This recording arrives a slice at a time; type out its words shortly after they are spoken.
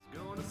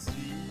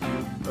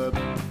Yeah,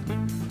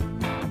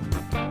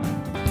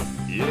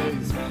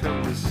 he's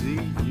come to see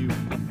you.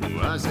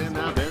 I say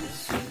now,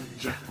 Benson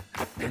Joe,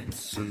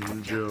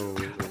 Benson Joe,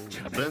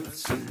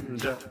 Benson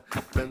Joe,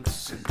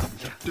 Benson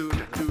Joe,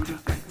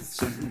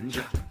 Benson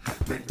Joe,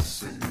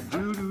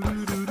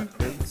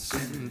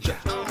 Benson Joe.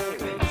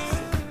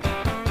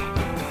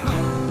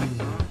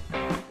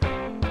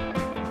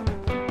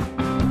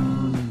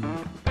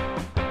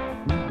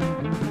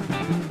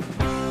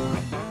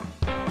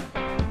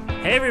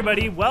 Hey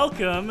everybody,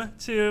 welcome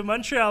to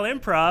Montreal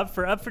Improv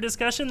for Up for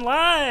Discussion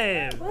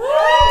Live!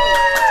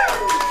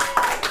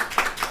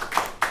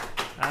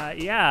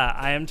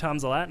 I am Tom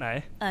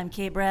Zalatni. I'm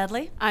Kate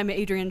Bradley. I'm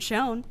Adrienne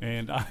Schoen.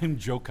 And I'm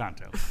Joe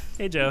Conto.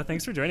 Hey Joe,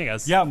 thanks for joining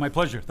us. Yeah, my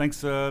pleasure.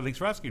 Thanks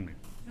for asking me.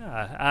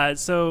 Yeah,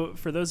 so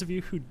for those of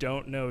you who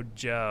don't know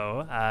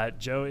Joe,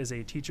 Joe is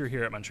a teacher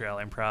here at Montreal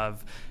Improv.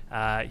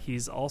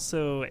 He's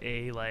also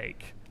a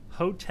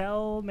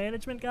hotel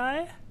management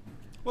guy.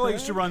 Well, I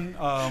used to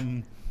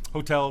run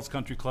hotels,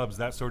 country clubs,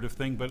 that sort of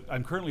thing, but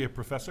I'm currently a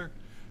professor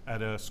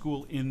at a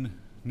school in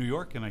New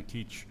York, and I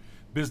teach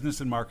business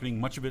and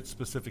marketing, much of it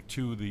specific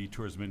to the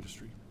tourism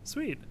industry.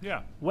 Sweet.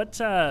 Yeah. What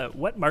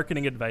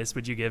marketing advice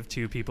would you give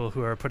to people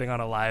who are putting on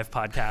a live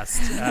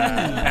podcast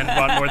and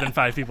want more than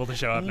 5 people to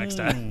show up next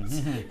time?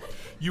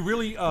 You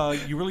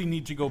really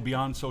need to go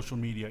beyond social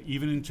media,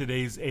 even in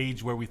today's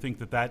age where we think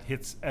that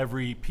hits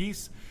every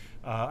piece.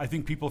 I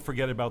think people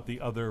forget about the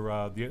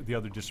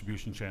other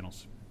distribution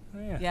channels. Oh,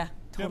 yeah. Yeah,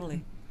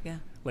 totally. Yeah.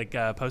 Like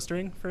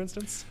postering, for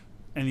instance?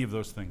 Any of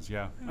those things,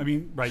 yeah. I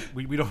mean, right,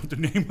 we don't have to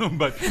name them,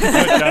 but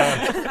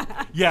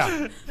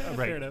yeah, right.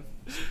 Fair enough.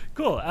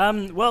 Cool.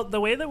 Well, the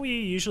way that we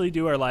usually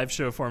do our live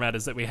show format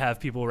is that we have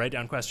people write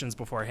down questions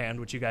beforehand,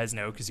 which you guys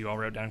know because you all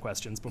wrote down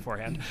questions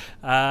beforehand.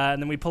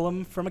 And then we pull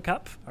them from a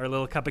cup, our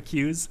little cup of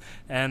cues,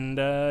 and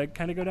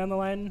kind of go down the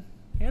line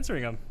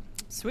answering them.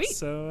 Sweet.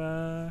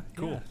 So,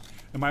 Cool. Yeah.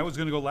 Am I always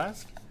going to go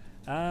last?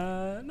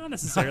 Not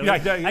necessarily.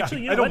 Yeah,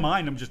 Actually, I don't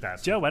mind. I'm just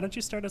asking. Joe, why don't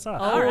you start us off?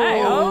 All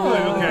right.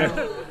 Oh.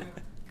 Okay.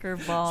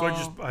 Curveball.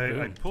 So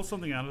I pull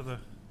something out of the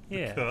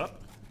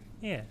cup,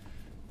 Yeah.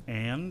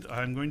 and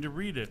I'm going to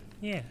read it.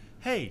 Yeah.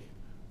 Hey,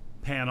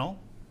 panel,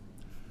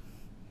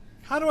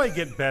 how do I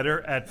get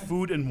better at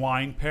food and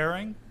wine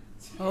pairing?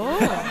 Oh.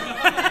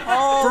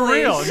 For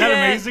real. Shit. Isn't that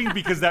amazing?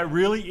 Because that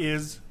really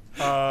is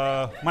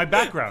my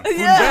background. Food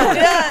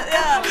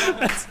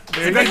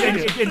and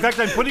beverage. In fact,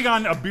 I'm putting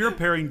on a beer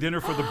pairing dinner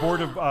for the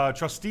board of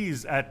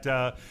trustees at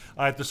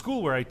the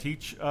school where I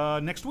teach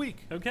next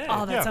week. Okay.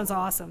 Oh, that Yeah. sounds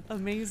awesome.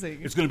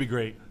 Amazing. It's going to be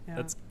great. Yeah.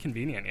 That's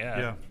convenient, yeah.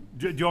 Yeah.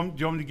 Do you want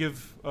me to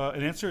give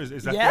an answer?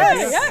 Is that Yes,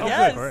 the idea? yeah, Oh, yes.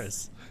 good. Of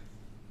course.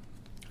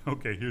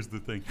 Okay, here's the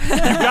thing.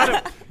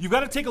 You've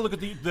got to take a look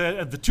at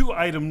the two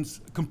items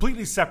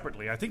completely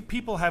separately. I think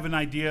people have an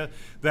idea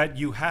that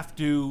you have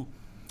to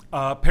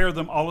pair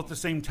them all at the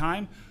same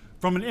time.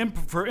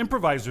 For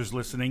improvisers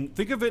listening,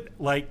 think of it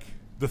like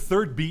the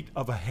third beat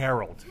of a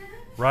herald,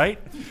 right?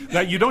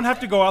 That you don't have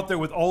to go out there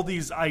with all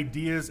these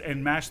ideas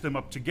and mash them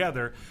up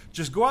together.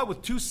 Just go out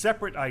with two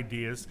separate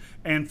ideas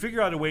and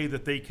figure out a way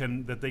that they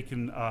can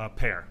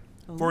pair.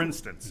 Ooh. For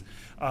instance,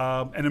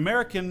 an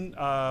American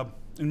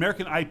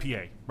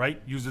IPA,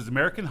 right, uses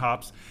American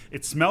hops.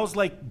 It smells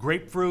like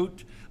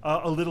grapefruit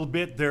a little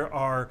bit. There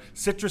are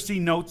citrusy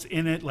notes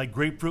in it, like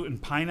grapefruit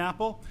and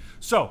pineapple.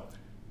 So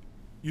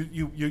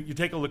you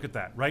take a look at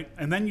that, right?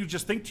 And then you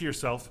just think to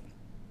yourself,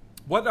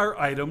 what are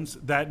items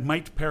that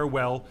might pair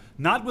well,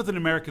 not with an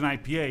American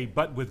IPA,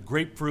 but with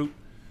grapefruit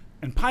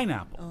and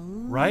pineapple,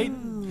 right?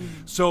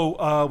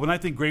 So when I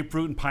think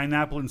grapefruit and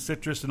pineapple and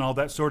citrus and all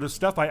that sort of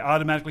stuff, I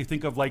automatically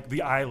think of like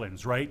the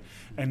islands, right?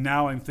 And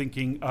now I'm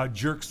thinking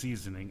jerk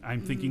seasoning.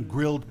 I'm thinking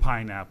grilled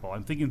pineapple.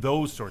 I'm thinking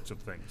those sorts of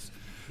things.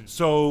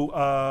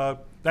 So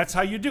that's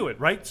how you do it,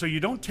 right? So you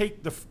don't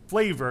take the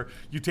flavor,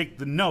 you take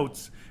the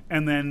notes,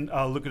 and then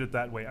look at it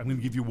that way. I'm going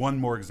to give you one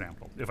more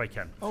example, if I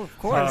can. Oh, of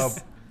course.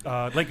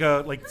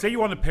 Like say you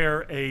want to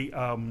pair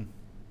a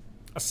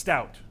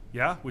stout,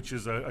 yeah, which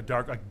is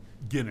a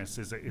Guinness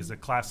is a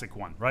classic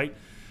one, right?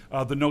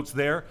 The notes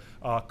there,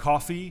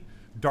 coffee,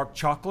 dark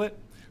chocolate.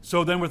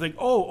 So then we're thinking,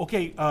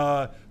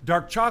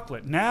 dark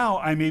chocolate. Now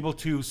I'm able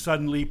to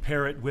suddenly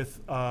pair it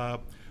with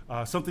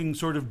something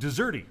sort of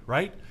desserty,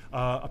 right?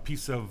 A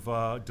piece of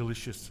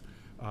delicious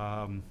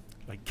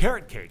like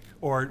carrot cake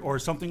or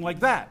something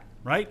like that,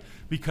 right?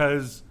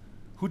 Because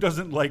who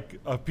doesn't like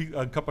a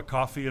cup of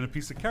coffee and a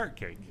piece of carrot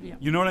cake? Yeah.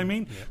 You know what I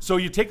mean? Yeah. So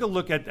you take a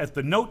look at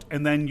the note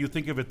and then you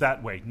think of it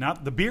that way.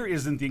 Not the beer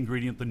isn't the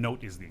ingredient, the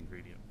note is the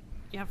ingredient.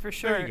 Yeah, for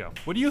sure. There you go.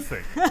 What do you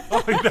think?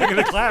 Oh, you're not going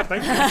to clap.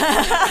 Thank you.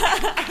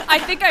 I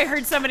think I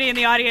heard somebody in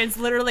the audience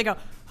literally go,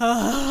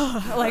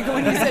 like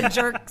when you said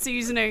jerk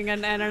seasoning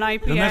and an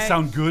IPA. Doesn't that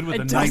sound good with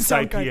a nice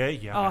IPA?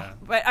 Good. Yeah. Oh,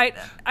 but I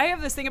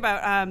have this thing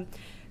about,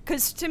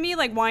 because to me,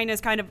 like, wine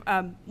is kind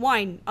of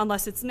wine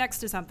unless it's next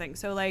to something.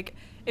 So, like,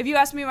 if you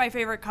ask me my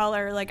favorite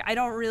color, like, I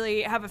don't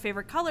really have a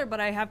favorite color, but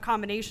I have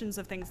combinations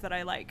of things that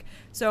I like.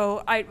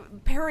 So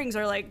pairings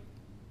are, like,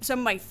 some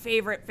of my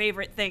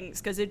favorite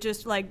things because it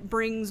just like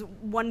brings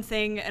one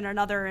thing and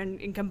another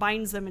and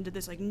combines them into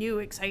this like new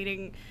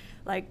exciting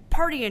like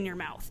party in your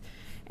mouth.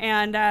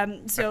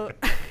 And so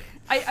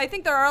I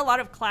think there are a lot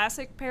of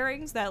classic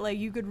pairings that like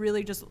you could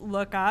really just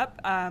look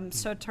up.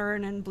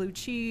 Sauterne and blue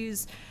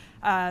cheese,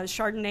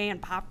 Chardonnay and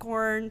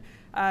popcorn,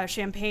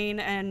 champagne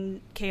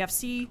and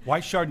KFC. Why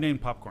Chardonnay and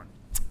popcorn?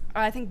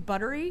 I think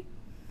buttery.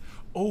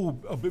 Oh,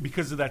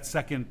 because of that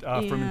second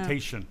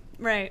fermentation.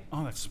 Right.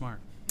 Oh, that's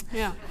smart.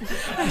 Yeah.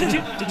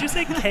 Did you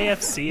say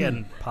KFC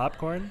and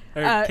popcorn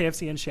or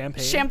KFC and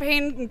champagne?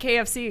 Champagne and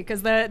KFC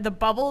because the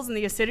bubbles and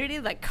the acidity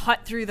like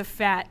cut through the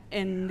fat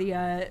in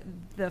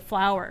the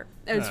flour.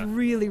 It's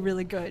really,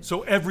 really good.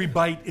 So every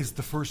bite is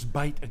the first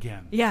bite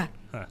again. Yeah.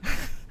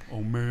 Oh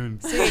man.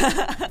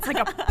 It's like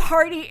a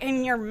party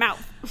in your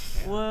mouth.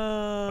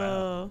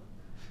 Whoa.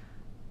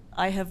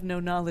 I have no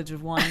knowledge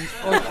of wine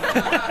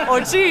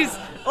or cheese.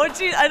 Or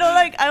cheese.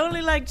 I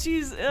only like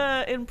cheese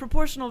in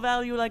proportional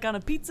value, like on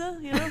a pizza,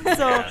 you know.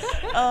 So,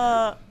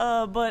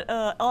 but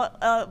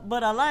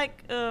I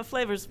like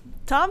flavors.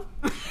 Tom?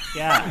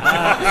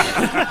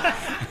 Yeah.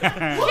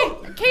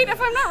 Kate,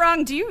 if I'm not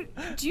wrong, do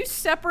you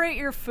separate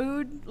your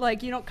food?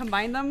 Like you don't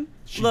combine them?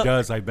 She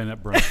does. I've been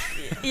at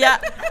brunch. Yeah,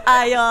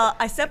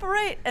 I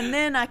separate and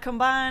then I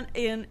combine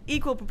in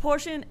equal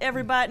proportion.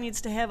 Every bite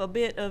needs to have a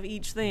bit of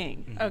each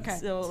thing. Okay.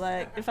 So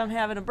like if I'm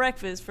having a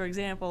breakfast, for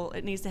example,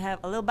 it needs to have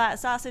a little bite of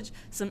sausage,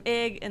 some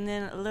egg, and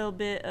then a little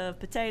bit of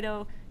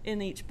potato in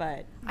each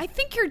bite. I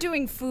think you're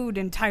doing food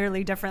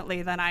entirely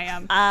differently than I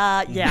am.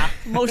 Yeah,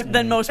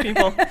 than most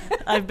people.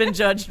 I've been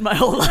judged my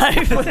whole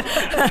life.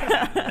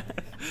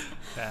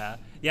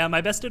 Yeah,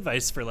 my best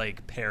advice for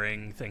like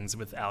pairing things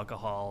with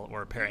alcohol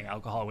or pairing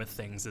alcohol with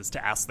things is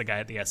to ask the guy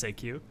at the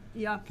SAQ.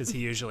 Yeah. Because he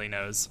usually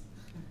knows.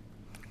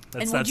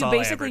 And would you all I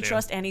ever basically do.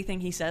 trust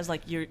anything he says?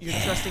 Like you're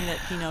trusting that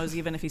he knows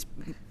even if he's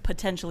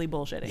potentially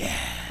bullshitting?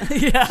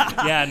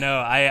 Yeah. Yeah, no,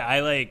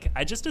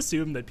 I just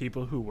assume that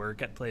people who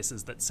work at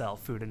places that sell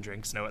food and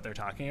drinks know what they're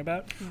talking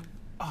about.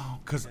 Oh,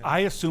 because I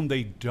assume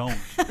they don't.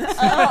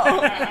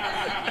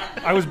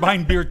 I was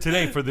buying beer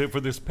today for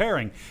this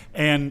pairing,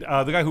 and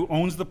the guy who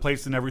owns the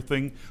place and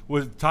everything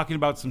was talking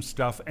about some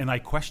stuff, and I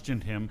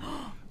questioned him.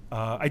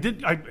 I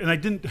didn't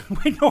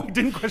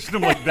question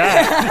him like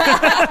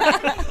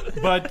that.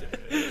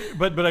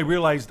 but I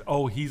realized,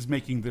 he's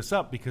making this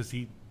up because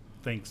he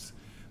thinks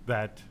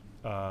that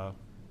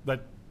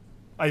that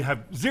I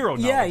have zero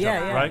knowledge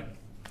of it, right?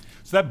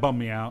 So that bummed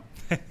me out.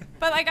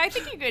 But like I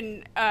think you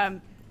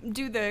can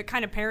do the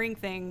kind of pairing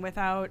thing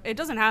without it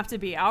doesn't have to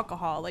be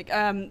alcohol. Like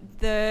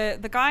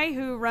the guy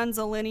who runs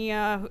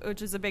Alinea,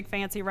 which is a big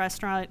fancy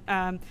restaurant,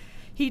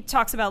 he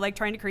talks about like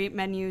trying to create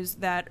menus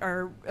that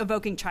are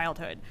evoking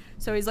childhood.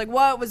 So he's like,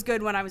 what was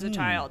good when I was a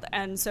child?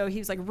 And so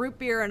he's like root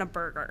beer and a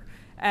burger.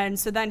 And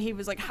so then he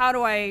was like, how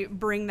do I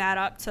bring that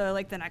up to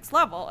like the next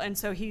level? And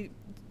so he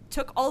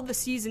took all the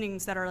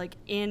seasonings that are like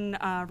in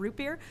root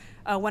beer,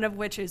 one of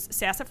which is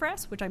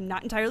sassafras, which I'm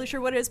not entirely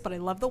sure what it is, but I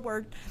love the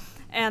word.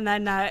 And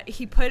then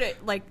he put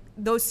it like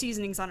those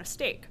seasonings on a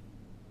steak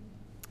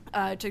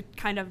to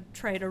kind of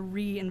try to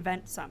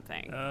reinvent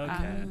something.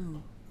 Okay.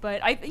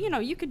 But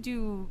you could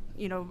do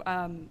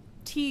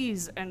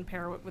teas and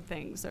pair it with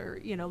things, or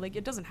like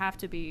it doesn't have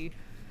to be.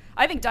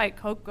 I think Diet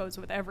Coke goes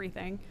with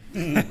everything.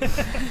 But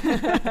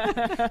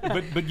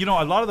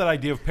a lot of that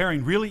idea of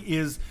pairing really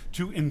is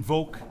to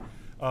invoke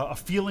a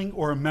feeling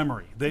or a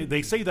memory.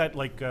 They say that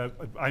like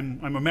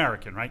I'm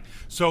American, right?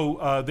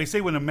 So they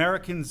say when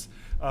Americans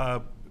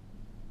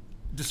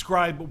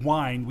describe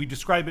wine, we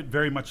describe it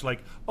very much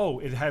like,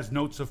 it has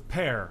notes of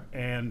pear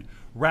and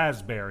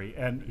raspberry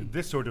and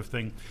this sort of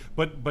thing.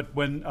 But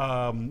when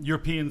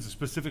Europeans,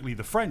 specifically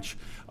the French,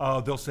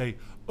 they'll say,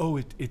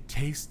 it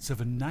tastes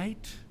of a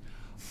night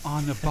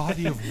on a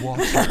body of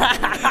water,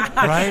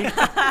 right?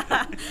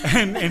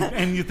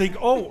 And you think,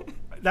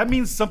 that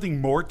means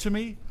something more to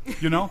me,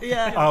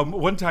 Yeah.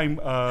 One time,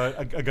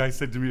 a guy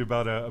said to me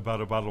about a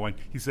bottle of wine.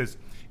 He says,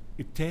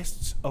 "It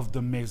tastes of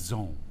the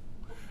maison,"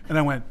 and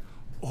I went,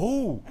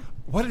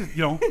 what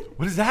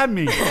does that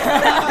mean?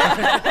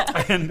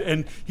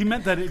 and he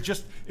meant that it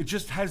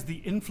just has the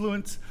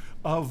influence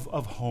of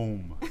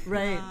home.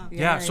 Right.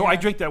 So I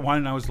drank that wine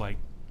and I was like,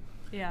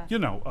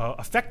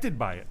 affected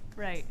by it.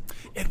 Right.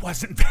 It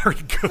wasn't very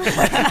good,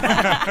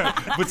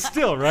 but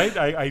still, right?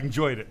 I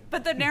enjoyed it.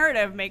 But the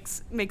narrative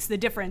makes the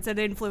difference. It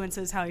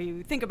influences how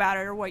you think about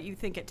it or what you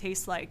think it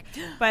tastes like.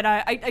 But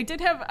I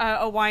did have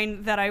a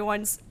wine that I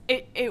once.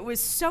 It was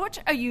such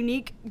a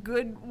unique,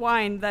 good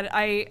wine that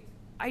I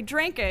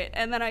drank it,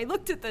 and then I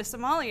looked at the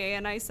sommelier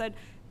and I said,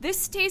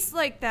 "This tastes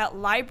like that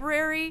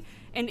library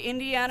in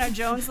Indiana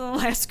Jones and the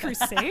Last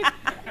Crusade,"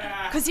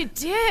 because it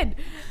did.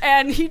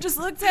 And he just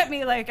looked at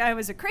me like I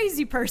was a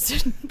crazy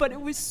person, but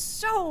it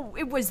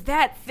was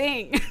that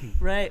thing.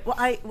 Right. Well,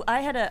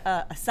 I had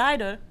a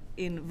cider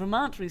in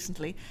Vermont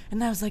recently,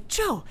 and I was like,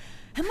 Joe,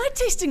 am I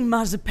tasting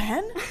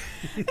marzipan?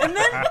 And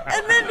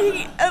then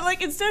he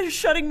like instead of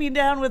shutting me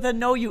down with a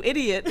 "no, you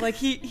idiot," like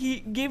he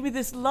gave me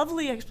this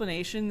lovely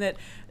explanation that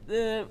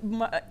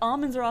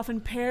almonds are often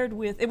paired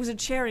with. It was a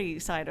cherry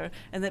cider,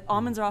 and that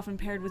almonds are often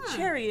paired with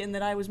cherry, and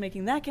that I was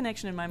making that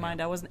connection in my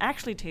mind. I wasn't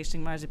actually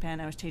tasting marzipan;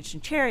 I was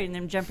tasting cherry, and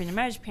then jumping to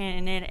marzipan,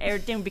 and then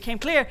everything became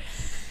clear.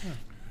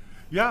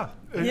 Yeah,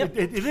 Yep.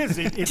 it is.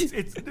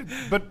 It's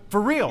but for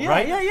real, Yeah,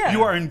 right? yeah.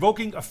 You are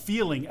invoking a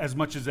feeling as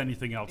much as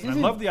anything else. And I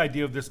love the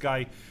idea of this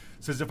guy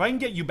says, if I can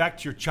get you back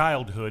to your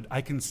childhood,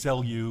 I can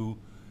sell you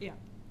Yeah.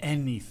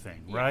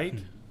 anything, right?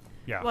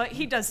 Yeah. Well,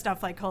 he does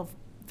stuff like he'll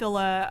fill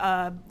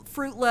a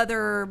fruit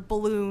leather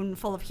balloon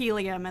full of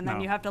helium, and then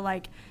No. you have to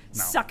like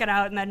No. suck it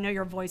out, and then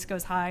your voice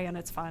goes high, and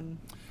it's fun.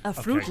 A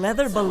fruit Okay.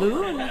 leather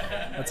balloon?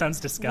 That sounds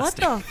What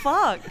disgusting. the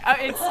fuck?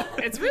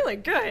 It's really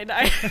good.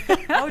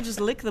 I would just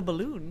lick the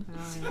balloon.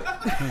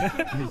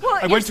 Well,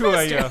 I went to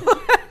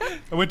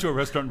I went to a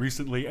restaurant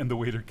recently, and the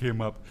waiter came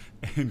up,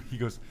 and he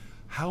goes,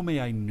 "How may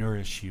I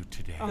nourish you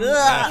today?"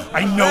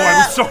 I know, I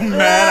was so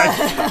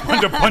mad. I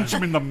wanted to punch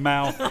him in the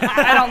mouth.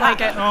 I don't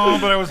like it. Oh,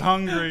 but I was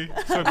hungry,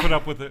 so I put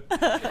up with it.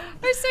 I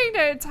was saying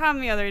to Tom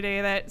the other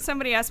day that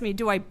somebody asked me,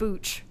 "Do I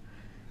booch?"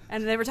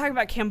 And they were talking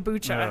about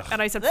kombucha, Ugh.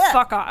 and I said, Ugh.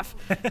 "Fuck off."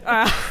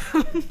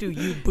 Do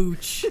you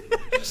booch?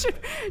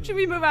 Should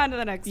we move on to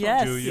the next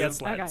Yes. Do you?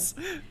 Yes, one? let's.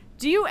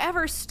 Do you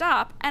ever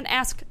stop and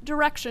ask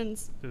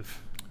directions?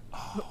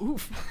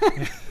 Oof.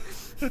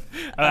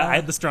 I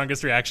had the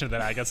strongest reaction to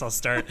that. I guess I'll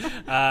start.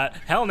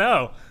 Hell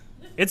no.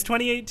 It's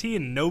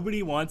 2018.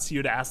 Nobody wants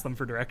you to ask them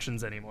for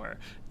directions anymore.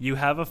 You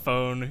have a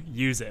phone,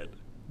 use it.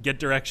 Get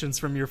directions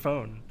from your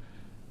phone.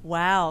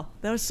 Wow,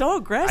 that was so I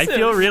aggressive.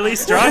 feel really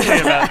strongly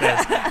about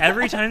this.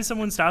 Every time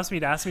someone stops me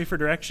to ask me for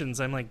directions,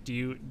 I'm like, do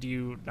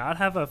you not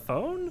have a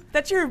phone?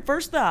 That's your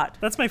first thought.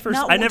 That's my first.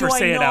 Not, I never do I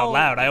say it out know-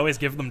 loud. I always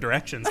give them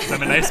directions because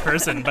I'm a nice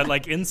person. But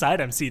like inside,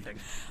 I'm seething.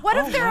 What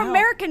Oh, if they're wow.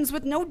 Americans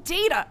with no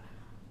data?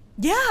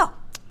 Yeah.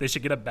 They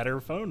should get a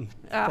better phone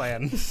Ugh.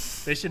 plan.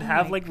 They should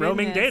have my like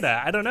roaming goodness.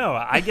 data. I don't know.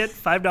 I get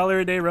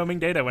 $5 a day roaming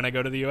data when I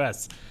go to the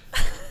U.S.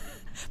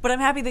 But I'm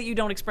happy that you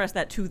don't express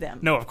that to them.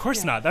 No, of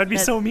course not. That would be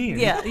That- so mean.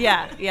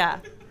 Yeah.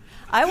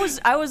 I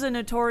was a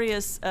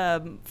notorious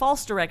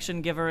false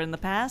direction giver in the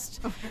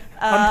past.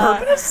 On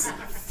purpose?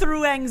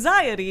 Through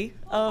anxiety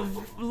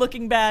of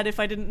looking bad if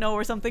I didn't know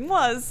where something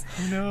was.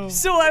 No.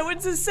 So I would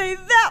just say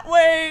that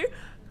way.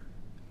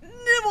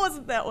 It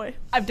wasn't that way.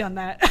 I've done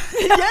that.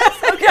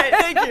 Yes. Okay.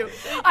 Thank you.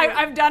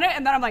 I've done it,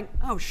 and then I'm like,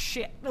 oh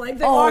shit. Like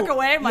they Oh, walk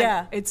away. I'm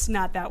yeah. like, it's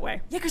not that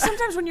way. Yeah, because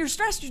sometimes when you're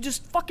stressed, you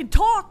just fucking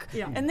talk.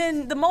 Yeah. And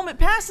then the moment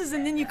passes,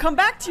 and then you come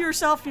back to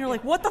yourself, and you're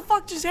like, what the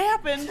fuck just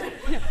happened?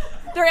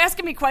 They're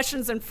asking me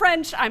questions in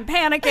French. I'm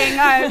panicking.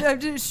 I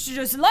just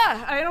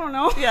I don't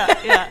know.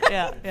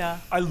 Yeah.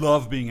 I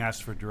love being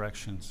asked for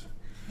directions.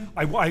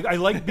 I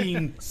like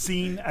being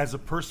seen as a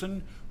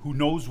person who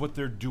knows what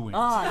they're doing.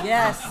 Ah,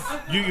 yes.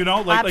 You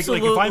know, like if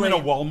I'm in a Absolutely.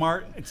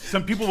 Walmart,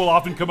 some people will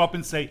often come up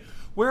and say,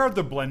 "Where are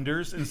the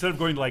blenders?" Instead of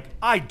going like,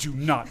 "I do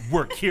not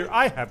work here.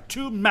 I have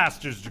 2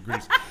 master's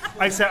degrees."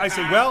 I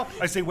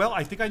say, well,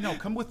 I think I know.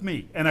 Come with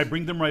me, and I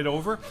bring them right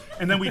over,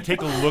 and then we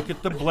take a look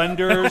at the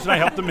blenders, and I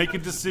help them make a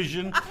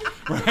decision,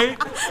 right?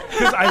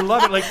 Because I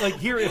love it. Like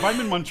here, if I'm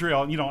in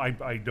Montreal, you know,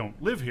 I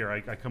don't live here. I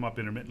come up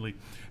intermittently,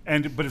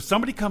 but if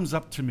somebody comes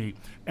up to me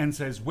and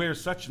says, "Where's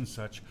such and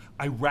such?"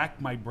 I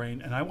rack my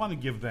brain, and I want to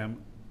give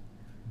them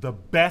the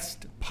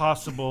best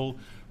possible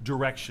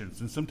directions,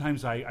 and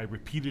sometimes I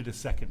repeat it a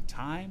second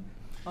time.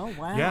 Oh,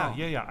 wow.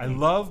 Yeah. I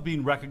love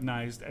being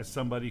recognized as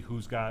somebody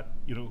who's got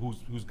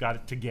who's got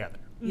it together.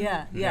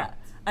 Yeah.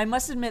 I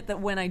must admit that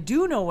when I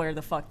do know where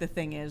the fuck the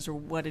thing is or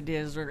what it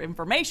is or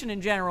information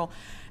in general,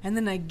 and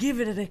then I give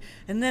it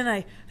and then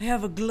I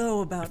have a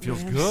glow about It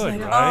feels me. I'm just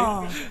good, like,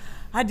 right? Oh,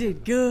 I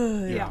did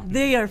good.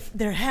 Yeah.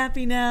 They're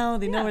happy now.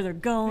 They know where they're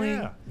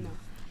going. Yeah.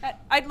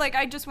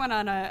 I just went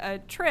on a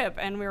trip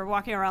and we were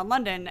walking around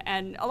London,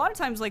 and a lot of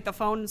times like the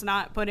phone's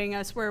not putting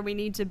us where we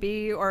need to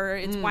be, or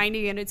it's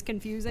whiny and it's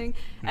confusing,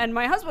 and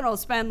my husband will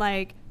spend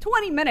like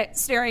 20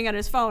 minutes staring at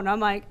his phone. I'm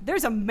like,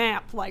 there's a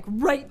map like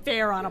right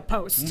there on a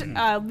post.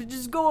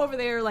 Just go over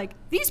there. Like,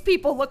 these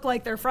people look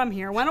like they're from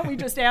here. Why don't we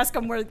just ask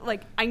them where?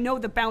 Like, I know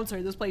the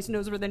bouncer. This place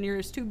knows where the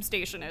nearest tube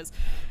station is,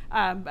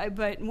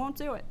 but won't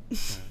do it.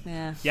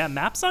 Yeah. Yeah,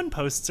 maps on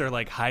posts are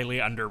like highly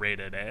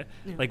underrated.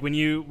 Like when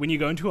you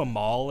go into a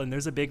mall and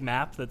there's a big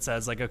map that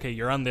says like, okay,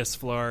 you're on this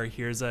floor.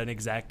 Here's an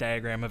exact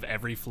diagram of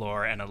every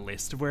floor and a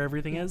list of where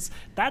everything is.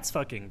 That's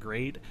fucking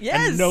great.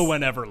 Yes. And no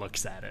one ever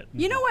looks at it.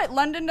 You know what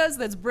London does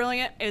that's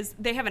brilliant is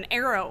they have an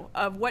arrow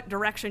of what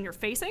direction you're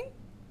facing,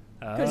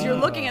 because you're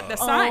looking at the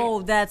sign.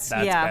 Oh, that's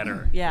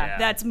better. Yeah.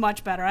 That's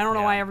much better. I don't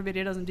know Yeah. why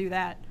everybody doesn't do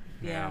that.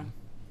 Yeah.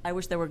 I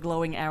wish there were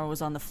glowing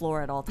arrows on the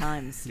floor at all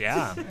times.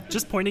 Yeah,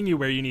 just pointing you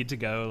where you need to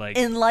go. Like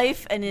In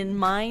life and in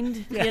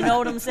mind, you know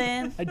what I'm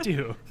saying? I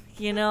do.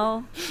 You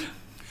know?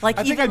 Like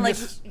I think I even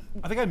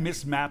like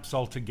miss maps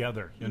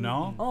altogether. You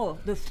know? oh,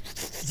 the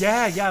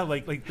Yeah.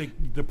 Like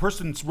the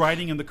person's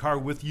riding in the car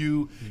with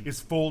you is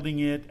folding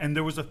it, and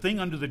there was a thing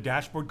under the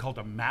dashboard called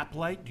a map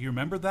light. Do you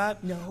remember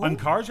that? No. On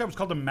cars, it was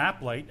called a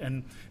map light,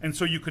 and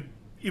so you could.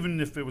 even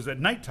if it was at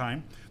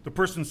nighttime, the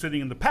person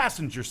sitting in the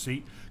passenger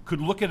seat could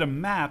look at a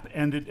map,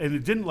 and it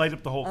didn't light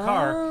up the whole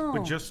car,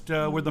 but just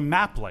where the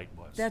map light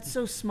was. That's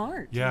so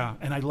smart. Yeah,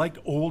 and I liked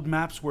old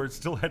maps where it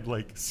still had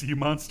like sea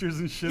monsters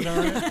and shit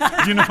on it.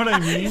 Do you know what I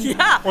mean?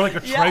 Yeah. Or like a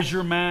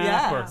treasure map.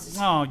 Yeah. Or,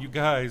 oh, you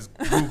guys,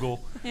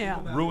 Google. Yeah.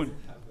 Ruined.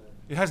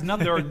 It has none.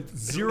 There are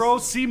 0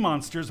 sea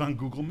monsters on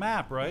Google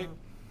Map, right?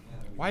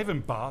 Why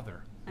even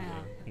bother?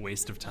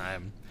 Waste of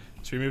time.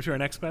 Should we move to our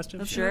next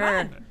question?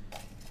 Sure.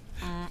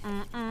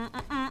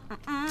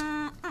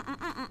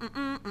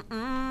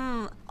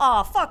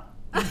 Oh, fuck.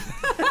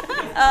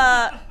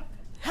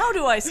 How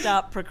do I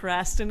stop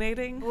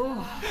procrastinating?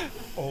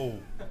 Oh.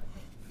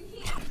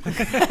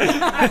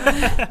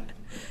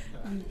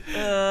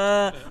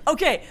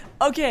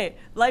 Okay.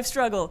 Life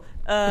struggle.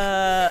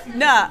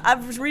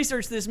 I've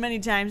researched this many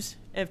times.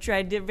 I've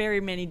tried very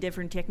many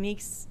different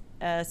techniques.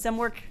 Some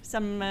work,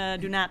 some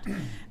do not.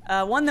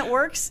 One that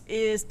works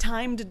is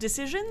timed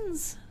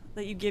decisions,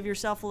 that you give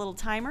yourself a little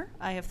timer.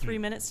 I have 3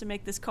 minutes to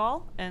make this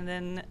call, and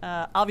then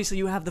obviously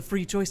you have the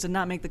free choice to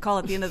not make the call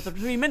at the end of the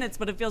 3 minutes,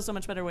 but it feels so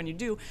much better when you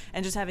do,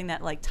 and just having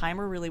that like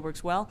timer really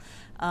works well.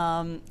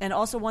 And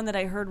also one that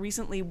I heard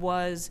recently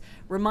was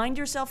remind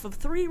yourself of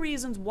 3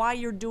 reasons why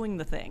you're doing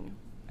the thing.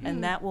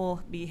 And that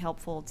will be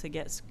helpful to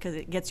get, because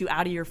it gets you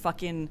out of your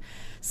fucking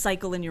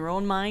cycle in your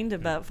own mind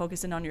about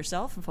focusing on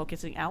yourself and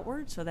focusing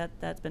outward. So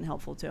that's been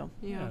helpful too.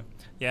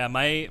 Yeah.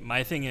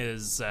 My thing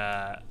is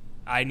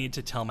I need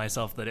to tell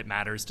myself that it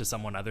matters to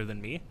someone other than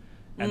me,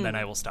 and then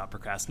I will stop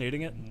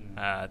procrastinating it.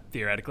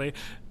 Theoretically,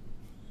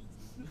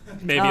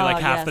 maybe like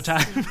half the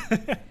time.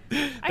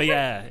 But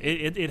yeah,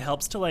 it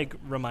helps to like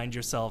remind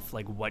yourself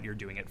like what you're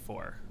doing it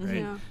for. Right?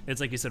 Yeah. It's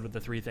like you said with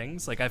the 3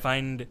 things. Like I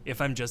find if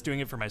I'm just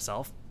doing it for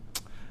myself,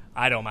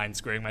 I don't mind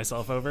screwing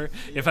myself over.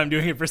 If I'm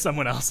doing it for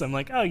someone else, I'm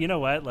like, oh, you know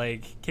what?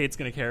 Like, Kate's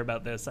going to care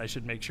about this. I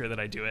should make sure that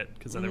I do it,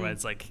 because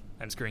otherwise, like,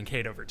 I'm screwing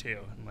Kate over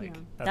too. And, like,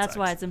 That's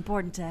why it's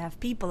important to have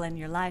people in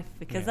your life,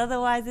 because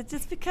otherwise it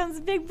just becomes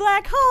a big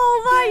black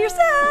hole by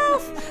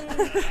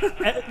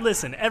yourself.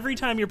 Listen, every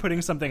time you're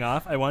putting something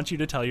off, I want you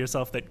to tell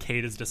yourself that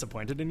Kate is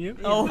disappointed in you.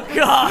 Oh,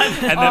 God.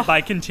 And that by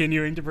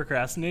continuing to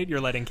procrastinate,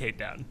 you're letting Kate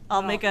down.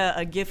 I'll make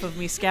a gif of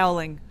me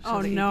scowling.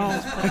 So that you can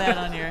just put that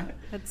on your...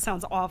 That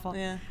sounds awful.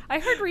 Yeah. I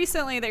heard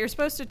recently that you're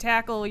supposed to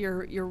tackle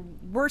your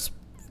worst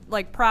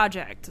like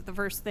project the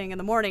first thing in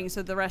the morning,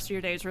 so the rest of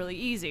your day is really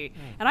easy.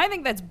 And I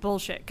think that's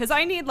bullshit, because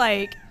I need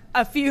like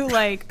a few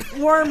like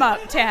warm up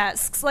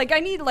tasks. Like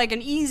I need like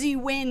an easy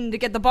win to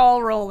get the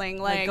ball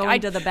rolling. Like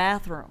going to the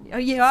bathroom.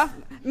 Yeah,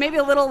 maybe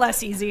a little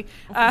less easy.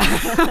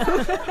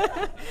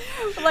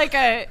 Like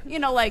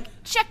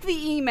check the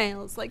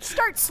emails. Like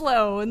start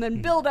slow and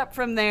then build up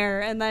from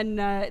there. And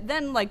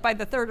then like by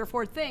the 3rd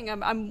or 4th thing,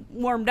 I'm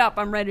warmed up.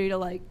 I'm ready to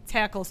like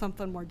tackle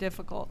something more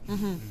difficult.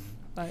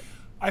 But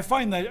I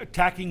find that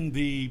attacking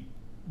the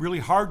really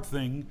hard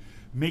thing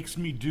makes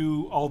me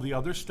do all the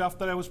other stuff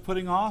that I was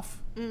putting off.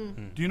 Do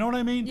you know what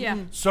I mean? Yeah.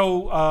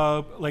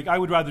 So, like, I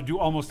would rather do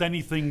almost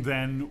anything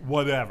than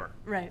whatever.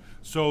 right.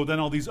 So then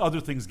all these other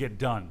things get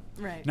done.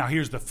 Right. Now,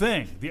 here's the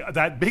thing.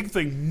 That big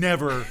thing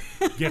never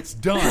gets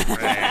done.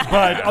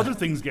 But other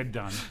things get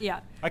done. Yeah.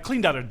 I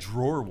cleaned out a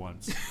drawer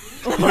once.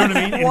 You know what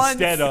I mean? Once.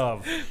 Instead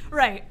of.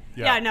 Right.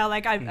 Yeah. Yeah, no,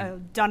 like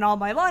I've done all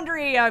my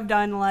laundry, I've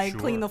done like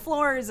Sure. clean the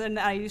floors, and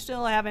I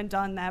still haven't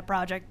done that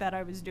project that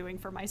I was doing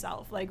for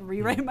myself, like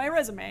rewrite my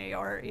resume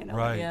or,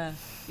 Right.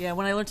 Yeah.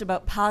 When I learned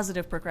about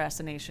positive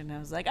procrastination, I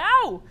was like,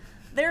 "Oh,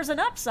 there's an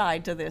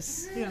upside to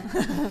this."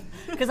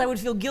 Because I would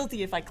feel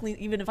guilty if I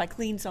even if I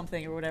cleaned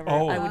something or whatever.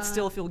 Oh. I would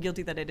still feel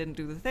guilty that I didn't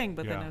do the thing.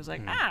 But then Yeah. I was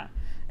like,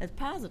 it's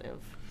positive.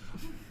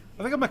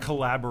 I think I'm a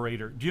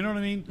collaborator. Do you know what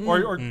I mean?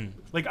 Or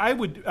like I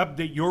would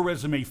update your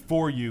resume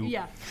for you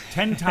Yeah.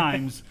 10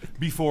 times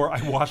before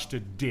I washed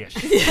a dish.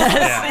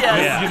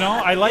 Yes. You know,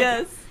 I like.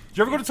 Yes. Do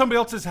you ever go to somebody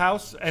else's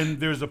house and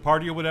there's a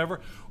party or whatever?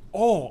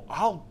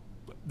 Oh,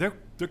 their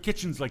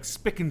kitchen's like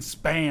spick and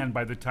span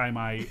by the time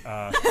I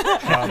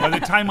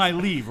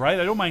leave. Right?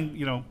 I don't mind.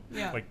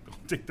 Like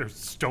take their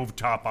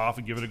stovetop off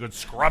and give it a good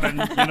scrubbing.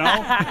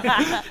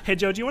 Hey,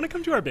 Joe, do you want to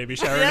come to our baby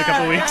shower in a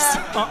couple weeks?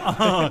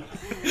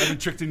 I've been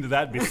tricked into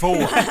that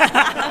before.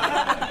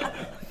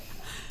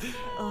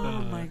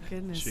 Oh my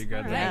goodness. Should we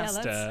grab the All right,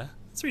 next? yeah,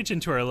 Let's reach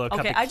into our little cup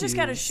Okay, of I just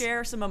got to cues.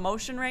 share some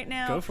emotion right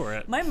now. Go for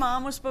it. My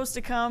mom was supposed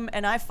to come,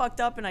 and I fucked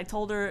up, and I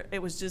told her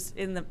it was just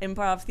in the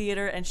improv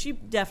theater, and she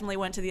definitely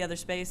went to the other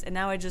space, and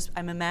now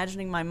I'm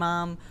imagining my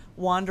mom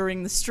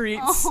wandering the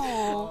streets,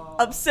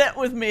 upset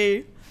with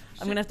me.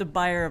 I'm going to have to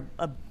buy her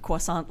a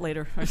croissant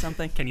later or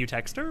something. Can you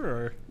text her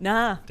or?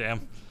 Nah.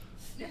 Damn.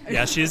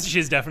 Yeah,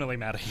 she's definitely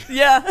mad at you.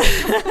 Yeah.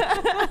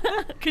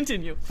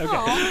 Continue.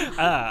 Okay.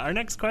 Our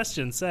next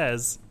question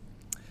says,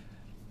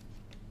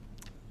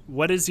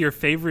 what is your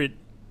favorite,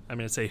 I'm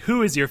going to say,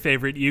 who is your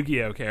favorite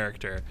Yu-Gi-Oh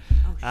character?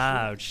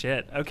 Oh,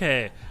 shit.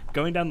 Okay.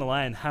 Going down the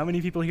line, how many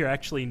people here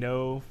actually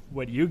know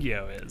what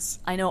Yu-Gi-Oh is?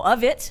 I know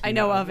of it. I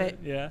know of it.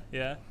 Yeah.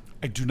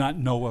 I do not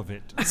know of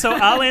it. So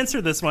I'll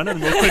answer this one, and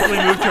we'll quickly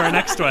move to our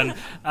next one.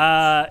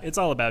 It's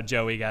all about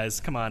Joey, guys.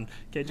 Come on.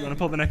 Kate, do you want to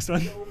pull the next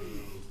one?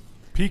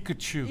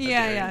 Pikachu.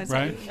 Yeah.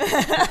 Right?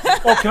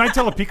 Oh, can I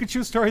tell a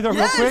Pikachu story, though,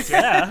 real quick?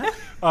 Yeah.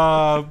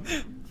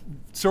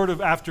 Sort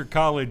of after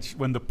college,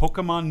 when the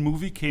Pokemon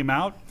movie came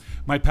out,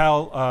 my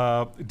pal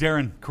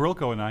Darren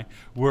Karilko and I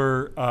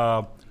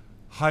were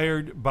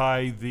hired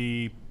by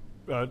the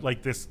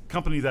like this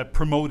company that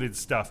promoted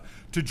stuff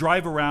to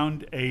drive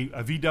around a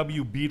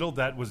VW Beetle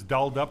that was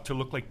dolled up to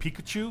look like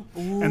Pikachu,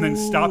 and then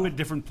stop at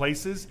different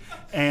places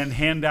and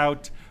hand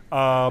out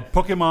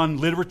Pokemon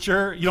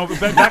literature. You know,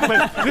 back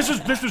when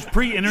this was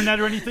pre-internet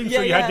or anything,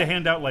 so you had to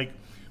hand out like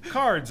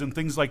cards and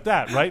things like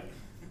that, right?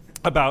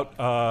 About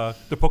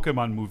the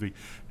Pokemon movie.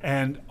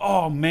 And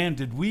oh man,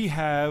 did we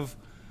have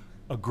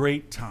a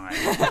great time.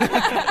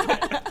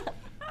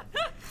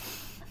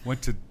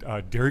 Went to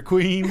Dairy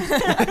Queen.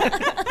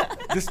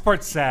 This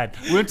part's sad.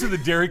 We went to the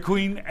Dairy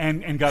Queen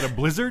and got a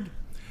Blizzard.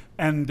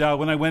 And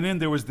when I went in,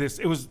 there was this,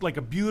 it was like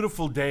a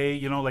beautiful day,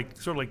 you know, like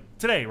sort of like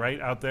today, right,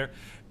 out there.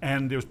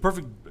 And it was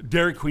perfect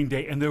Dairy Queen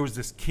day. And there was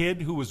this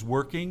kid who was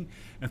working.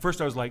 And first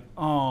I was like,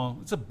 oh,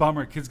 it's a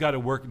bummer. Kid's got to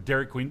work at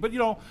Dairy Queen. But, you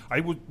know,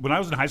 when I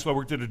was in high school, I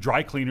worked at a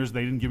dry cleaners. And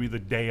they didn't give me the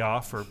day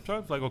off. So I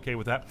was like, okay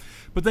with that.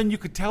 But then you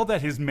could tell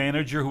that his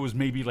manager, who was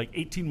maybe like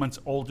 18 months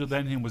older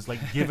than him, was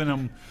like giving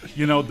him,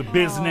 you know, the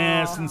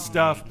business and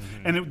stuff.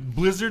 And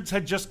Blizzards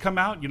had just come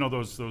out, you know,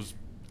 those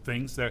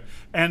things there.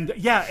 And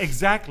yeah,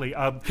 exactly.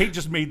 Kate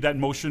just made that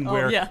motion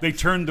where they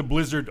turned the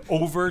Blizzard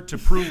over to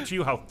prove to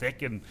you how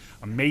thick and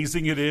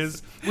amazing it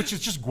is, which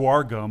is just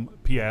guar gum,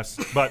 P.S.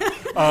 But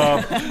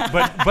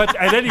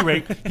at any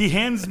rate, he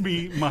hands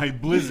me my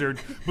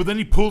Blizzard, but then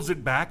he pulls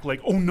it back like,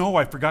 oh no,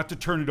 I forgot to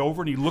turn it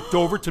over. And he looked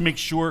over to make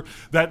sure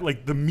that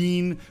like the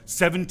mean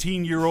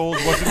 17-year-old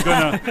wasn't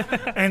gonna,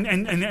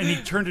 and he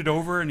turned it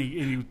over and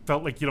he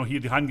felt like, you know, he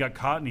hadn't got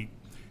caught, and he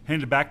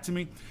handed it back to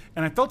me.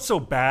 And I felt so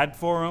bad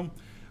for him.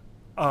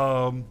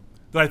 That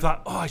I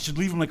thought, oh, I should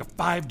leave him like a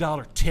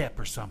 $5 tip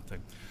or something.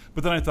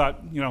 But then I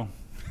thought, you know,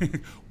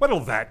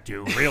 what'll that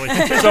do, really?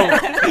 So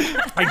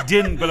I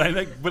didn't,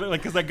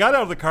 because I got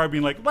out of the car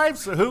being like,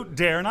 life's a hoot,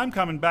 Darren, I'm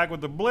coming back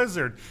with the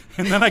Blizzard.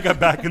 And then I got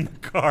back in the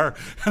car,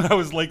 and I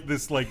was like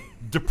this like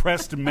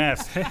depressed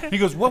mess. He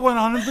goes, what went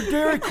on in the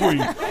Dairy Queen?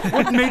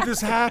 What made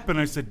this happen?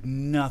 I said,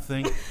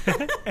 nothing.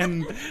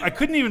 And I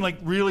couldn't even like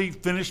really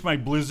finish my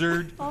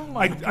Blizzard. Oh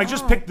my God. I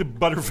just picked the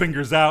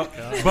Butterfingers out,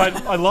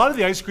 but a lot of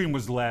the ice cream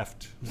was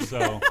left.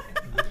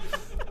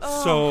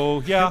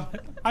 So yeah,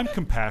 I'm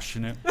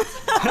compassionate.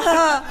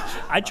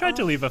 I tried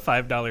to leave a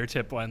 $5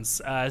 tip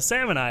once.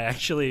 Sam and I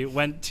actually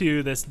went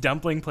to this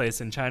dumpling place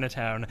in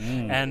Chinatown,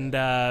 and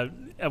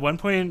at one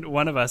point,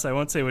 one of us, I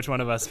won't say which one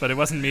of us, but it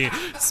wasn't me,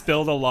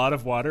 spilled a lot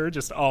of water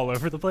just all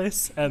over the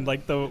place, and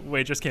like the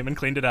waitress came and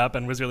cleaned it up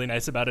and was really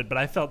nice about it, but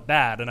I felt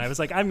bad, and I was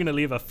like, I'm going to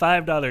leave a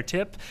 $5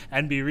 tip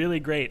and be really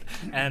great.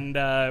 And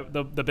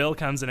the bill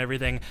comes and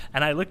everything,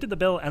 and I looked at the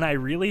bill, and I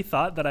really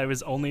thought that I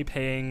was only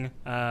paying,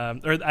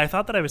 or I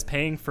thought that I was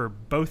paying for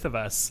both of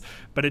us,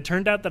 but it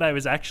turned out that I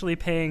was actually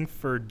paying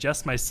for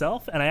just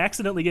myself, and I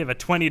accidentally gave a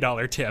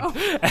 $20 tip.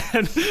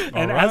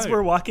 And as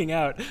we're walking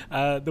out,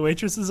 the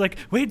waitress is like,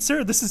 wait,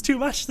 sir, this is too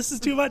much.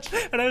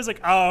 And I was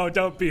like, oh,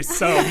 don't be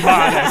so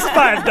modest.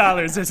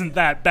 $5 isn't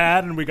that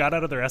bad. And we got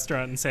out of the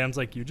restaurant, and Sam's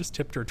like, you just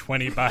tipped her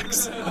 $20.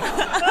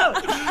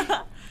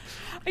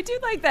 I do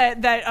like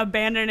that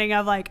abandoning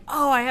of like,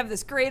 oh, I have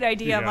this great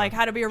idea of like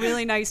how to be a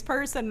really nice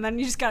person, and then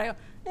you just gotta go,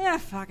 yeah,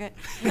 fuck it.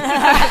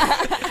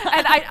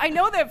 And I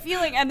know that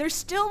feeling, and there's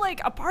still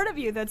like a part of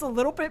you that's a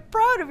little bit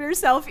proud of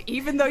yourself,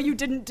 even though you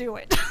didn't do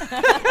it.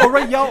 Oh,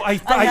 right, yo, I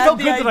felt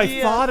good that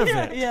I thought of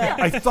it. Yeah.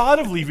 I thought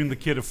of leaving the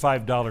kid a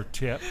 $5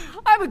 tip.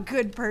 I'm a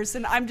good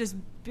person. I'm just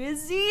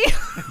busy.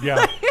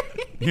 Yeah.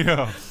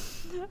 Yeah.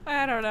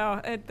 I don't know.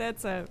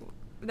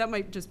 That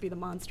might just be the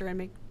monster in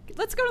me.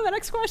 Let's go to the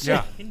next question.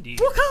 Yeah. Indeed.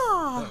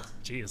 Wooka!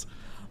 Jeez.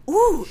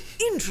 Ooh,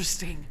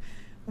 interesting.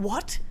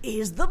 What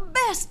is the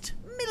best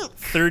milk?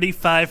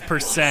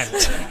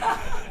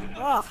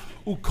 35%.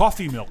 Ooh,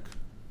 coffee milk.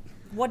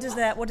 What is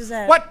that?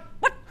 What?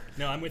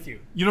 No, I'm with you.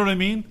 You know what I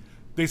mean?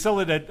 They sell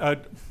it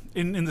at,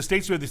 in the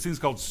States, we have these things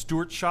called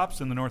Stewart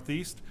shops in the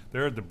Northeast.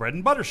 They're the bread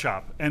and butter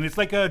shop. And it's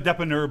like a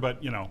dépanneur,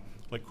 but, you know,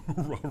 like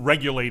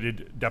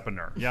regulated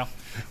dépanneur, yeah?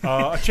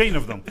 A chain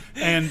of them.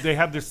 And they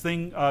have this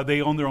thing,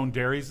 they own their own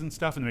dairies and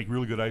stuff, and they make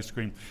really good ice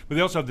cream. But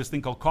they also have this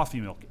thing called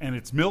coffee milk. And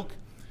it's milk.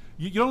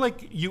 You know,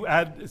 like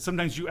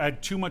sometimes you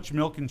add too much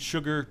milk and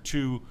sugar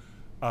to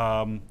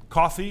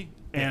coffee,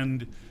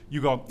 and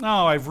you go,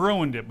 oh, I've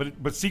ruined it.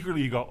 But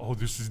secretly you go, oh,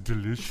 this is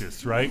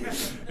delicious, right?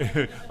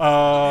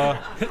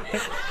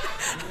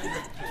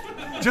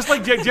 Just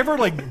like, do you ever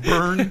like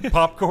burn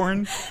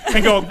popcorn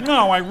and go,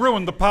 no, I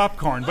ruined the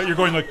popcorn, but you're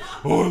going like,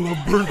 oh, I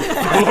love burnt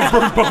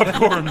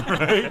popcorn,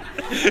 right?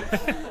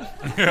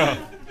 Yeah.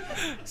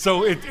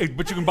 So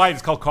but you can buy it.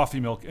 It's called coffee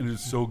milk, and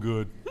it's so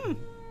good.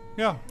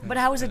 Yeah. But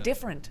how is it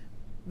different?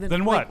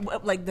 Than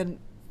what? Like the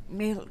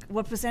milk.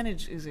 What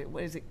percentage is it?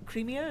 What is it?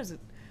 Creamier? Is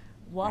it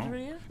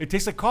Waterier? It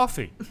tastes like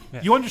coffee.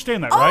 You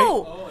understand that,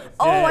 right?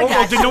 I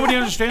got did nobody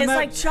understand It's that?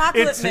 like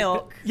chocolate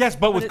milk. Yes,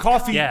 but with it's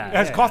coffee, Yeah. it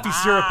has coffee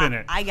syrup in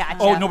it. I gotcha.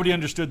 Oh, nobody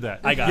understood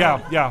that. I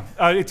got it. Yeah.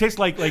 It tastes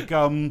like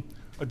a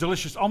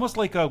delicious, almost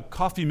like a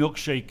coffee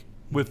milkshake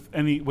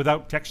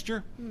without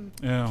texture.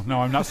 Yeah,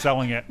 no, I'm not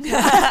selling it.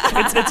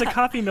 It's a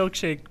coffee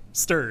milkshake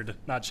stirred,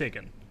 not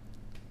shaken.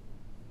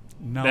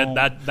 No,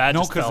 That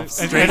no, just fell because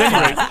straight at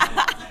any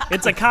rate,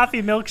 It's a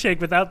coffee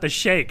milkshake without the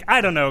shake. I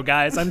don't know,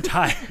 guys. I'm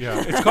tired.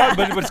 yeah,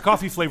 but it's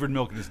coffee flavored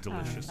milk and it's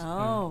delicious.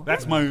 Oh.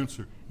 That's my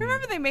answer.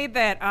 Remember they made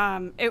that?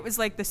 It was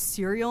like the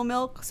cereal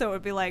milk, so it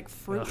would be like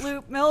Fruit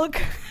Loop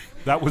milk.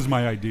 That was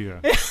my idea.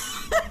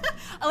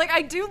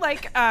 I do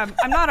like. I'm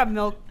not a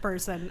milk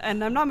person,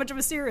 and I'm not much of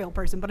a cereal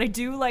person, but I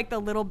do like the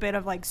little bit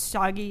of like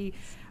soggy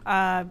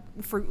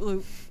Fruit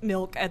Loop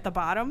milk at the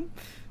bottom.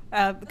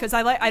 Because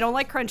I don't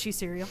like crunchy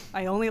cereal.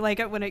 I only like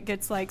it when it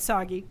gets like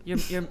soggy. You're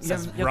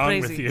wrong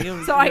crazy. with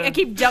you. So I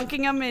keep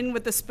dunking them in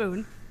with a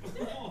spoon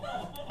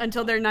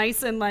until they're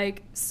nice and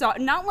like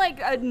not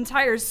like an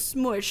entire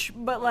smush,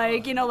 but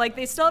like like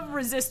they still have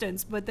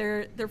resistance, but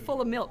they're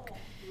full of milk.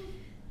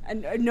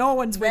 And no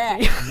one's with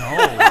me.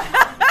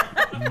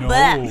 No.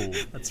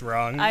 That's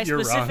wrong. I You're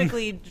wrong.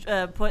 specifically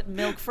put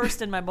milk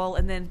first in my bowl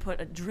and then put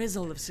a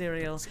drizzle of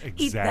cereal.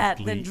 Eat that,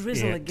 then exactly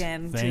drizzle it.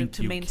 again Thank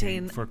to you,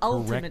 maintain Kate, for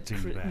ultimate.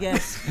 correcting that.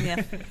 Yes,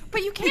 yeah.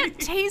 But you can't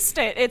taste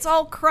it. It's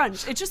all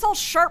crunch. It's just all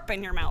sharp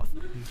in your mouth.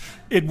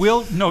 It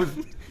will. No,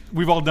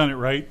 we've all done it,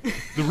 right?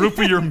 The roof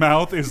of your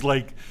mouth is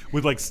like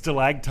with like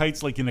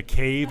stalactites, like in a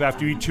cave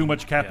after you eat too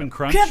much Captain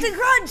Crunch. Captain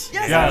Crunch.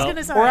 Yes, I was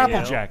gonna say. Or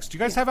Apple Jacks. Do you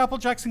guys have Apple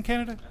Jacks in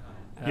Canada?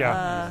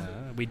 Yeah.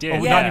 We did. Oh,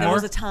 not Yeah, there anymore?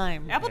 was a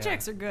time. Apple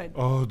Jacks are good.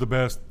 Oh, the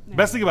best.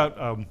 Best thing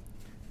about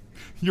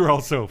you're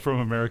also from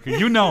America.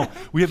 You know,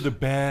 we have the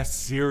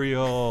best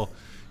cereal.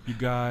 You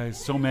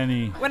guys, so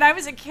many. When I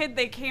was a kid,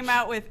 they came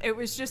out with it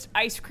was just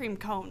ice cream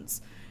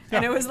cones.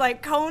 And it Yeah. was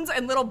like cones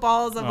and little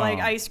balls of like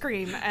Oh. ice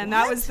cream, and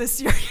that was the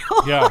cereal.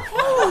 Yeah.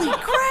 Holy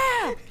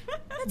crap!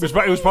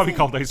 It was probably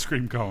called ice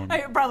cream cone.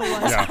 It probably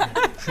was.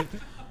 Yeah.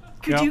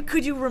 Yeah.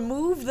 Could you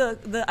remove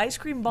the ice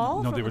cream ball?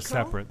 No, from they were the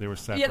cone? separate. They were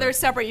separate. Yeah, they're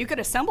separate. You could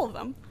assemble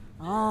them.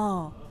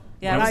 Oh,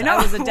 yeah. Well, I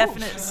was a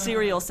definite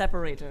cereal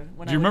separator.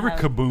 When Do you I would remember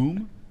have,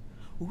 Kaboom?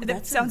 Ooh,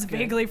 That sounds good.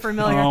 vaguely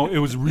familiar. Oh, it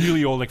was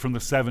really old, like from the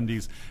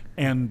 70s.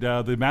 And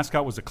the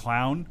mascot was a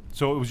clown.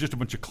 So it was just a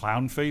bunch of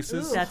clown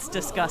faces. That's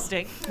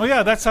disgusting. Oh,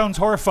 yeah, that sounds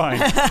horrifying.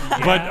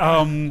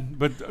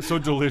 But so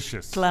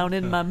delicious. Clown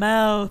in my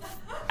mouth.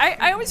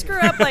 I always grew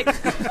up like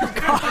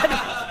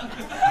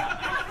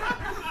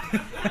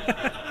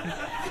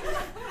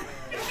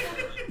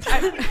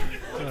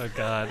Oh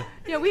God.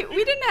 yeah, we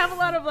didn't have a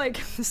lot of like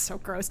this is so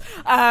gross.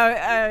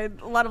 A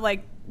lot of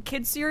like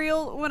kid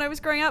cereal when I was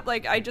growing up.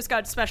 Like I just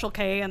got Special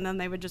K, and then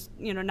they would just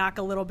knock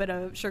a little bit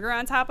of sugar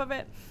on top of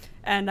it.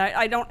 And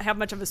I don't have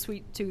much of a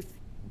sweet tooth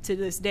to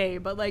this day,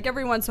 but like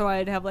every once in a while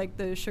I'd have like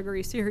the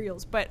sugary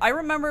cereals. But I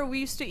remember we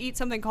used to eat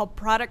something called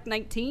Product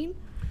 19.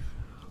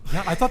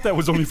 Yeah, I thought that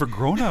was only for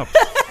grown-ups.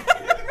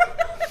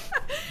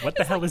 What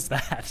the hell is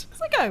that? It's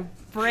like a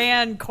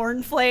brand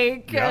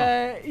cornflake.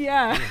 Yeah.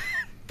 Yeah.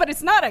 But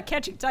it's not a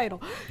catchy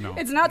title. No.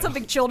 It's not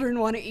something children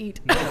want to eat.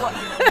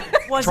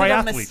 Was it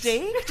a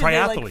mistake? Did they,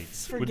 like,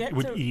 Triathletes forget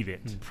would to- eat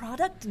it.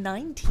 Product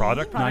 19.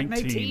 Product Product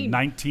 19. 19.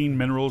 19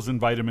 minerals and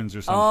vitamins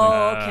or something.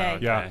 Oh, okay.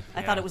 Yeah.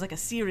 I thought it was like a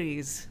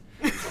series.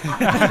 Now,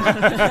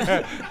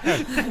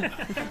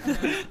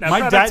 My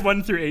products dad-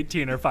 1 through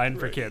 18 are fine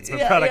for kids, but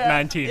Yeah, product yeah,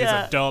 19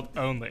 yeah. is adult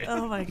only.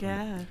 Oh my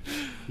god.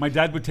 My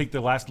dad would take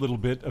the last little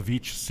bit of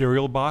each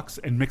cereal box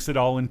and mix it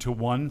all into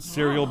one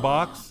cereal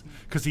box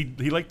because he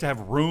liked to have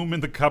room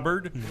in the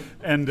cupboard.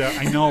 And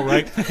I know,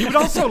 right? He would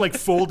also like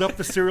fold up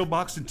the cereal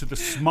box into the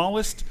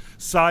smallest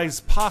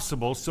size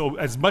possible, so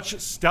as much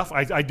stuff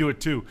I do it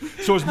too.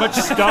 So as much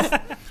stuff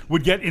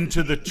would get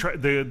into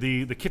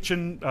the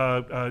kitchen,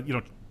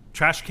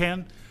 trash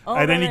can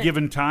at any right.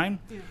 given time.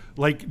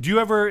 Like, do you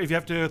ever, if you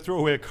have to throw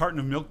away a carton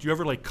of milk, do you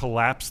ever like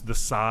collapse the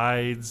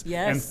sides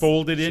Yes. and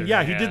fold it in? Sure,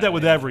 Yeah, he yeah, did that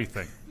with yeah.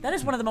 everything. That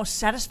is one of the most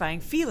satisfying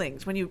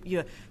feelings when you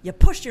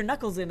push your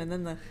knuckles in and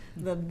then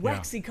the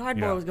waxy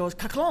cardboard Yeah. goes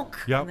ka-clonk.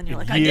 Yep, And then you're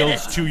it like, I did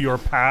yields it. to your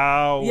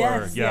power.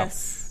 Yes, yeah.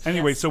 yes,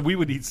 Anyway, yes. so we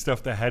would eat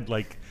stuff that had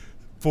like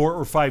 4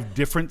 or 5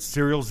 different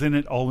cereals in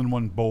it, all in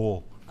one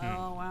bowl. Oh,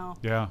 wow.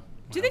 Yeah.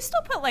 Do they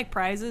still put like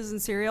prizes in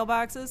cereal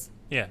boxes?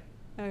 Yeah.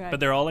 Okay. But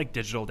they're all like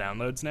digital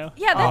downloads now.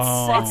 Yeah, that's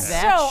Oh. it's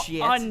That so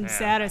shit.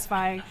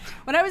 unsatisfying.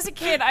 When I was a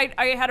kid,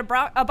 I had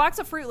a box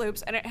of Fruit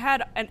Loops, and it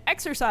had an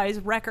exercise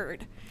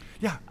record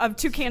Yeah. of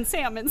Toucan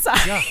Sam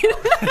inside. Yeah.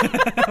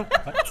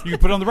 You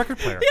put it on the record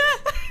player.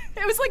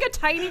 It was like a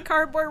tiny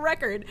cardboard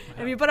record,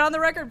 and you put it on the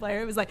record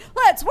player. It was like,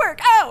 "Let's work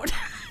out."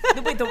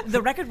 Wait,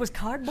 the record was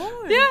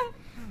cardboard? Yeah,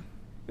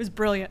 it was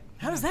brilliant.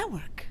 How does that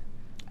work?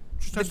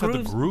 Just has to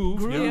have the groove.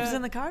 Grooves Yeah.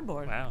 in the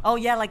cardboard. Wow. Oh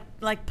yeah,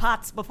 like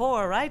pots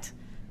before, right?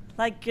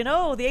 Like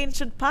the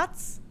ancient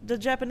pots, the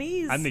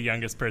Japanese. I'm the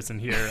youngest person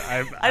here.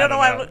 I don't know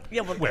why.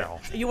 Yeah,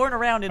 Well, you weren't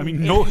around in. I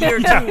mean, in here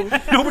too.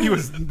 nobody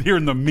was here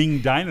in the Ming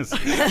Dynasty.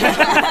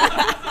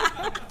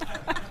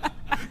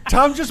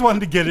 Tom just wanted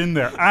to get in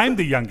there. I'm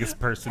the youngest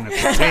person at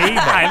the table.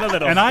 I'm a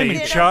little and I'm in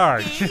baby.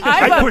 charge.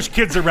 I push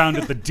kids around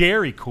at the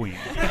Dairy Queen.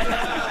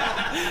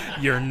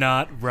 You're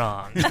not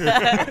wrong.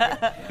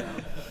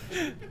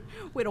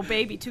 Little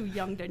baby too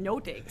young to know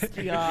things.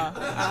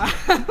 Yeah.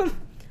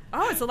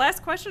 Oh, it's the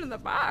last question in the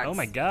box. Oh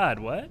my God,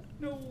 what?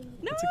 No.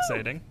 That's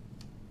exciting.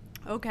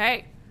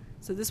 Okay,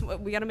 so this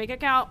we got to make it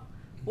count.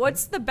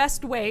 What's the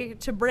best way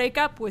to break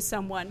up with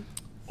someone?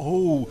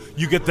 Oh,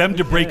 you get them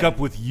to break up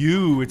with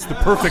you. It's the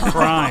perfect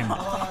crime.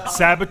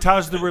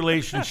 Sabotage the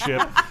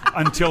relationship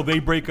until they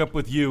break up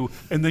with you,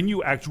 and then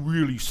you act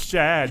really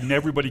sad, and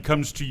everybody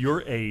comes to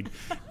your aid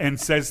and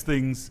says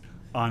things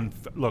on.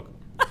 Look,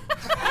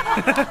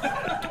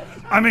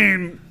 I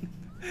mean,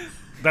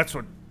 that's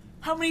what.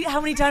 How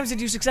many times did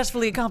you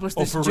successfully accomplish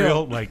Oh, this? for Joe?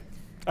 real? Like,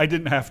 I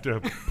didn't have to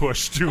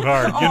push too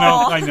hard. You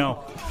know,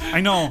 I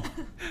know.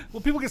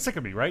 Well, people get sick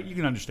of me, right? You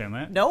can understand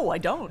that. No, I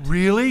don't.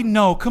 Really?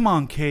 No, come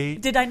on,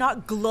 Kate. Did I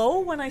not glow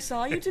when I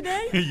saw you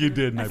today? You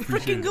did, and I I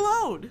appreciate freaking it.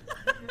 glowed.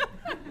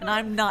 And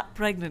I'm not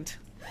pregnant.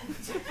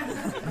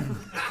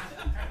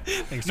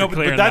 Thanks No, for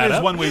but clearing that is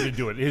up. one way to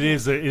do it. It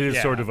is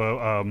Yeah. sort of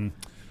a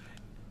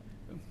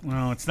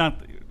well, it's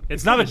not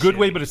It's not a kinda good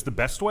way, shitty. but it's the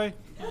best way.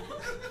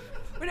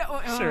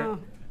 Sure.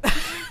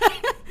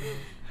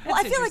 Well,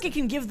 I feel like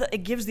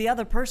it gives the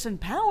other person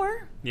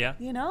power. Yeah,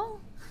 You know,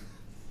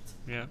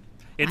 yeah.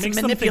 It it's makes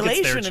them think it's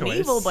manipulation their and choice.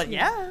 evil, but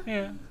yeah.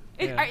 Yeah.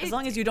 It- As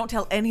long as you don't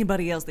tell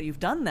anybody else that you've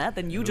done that,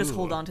 then you just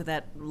hold Ooh. on to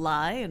that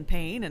lie and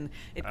pain, and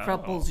it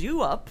crumples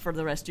you up for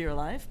the rest of your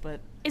life. But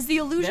Is the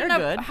illusion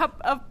They're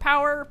of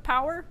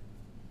power?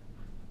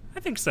 I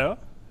think so.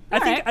 All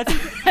right.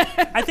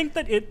 I think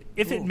that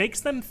if it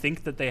makes them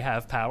think that they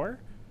have power.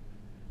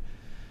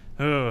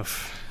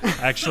 Oof.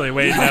 Actually,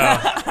 wait, no.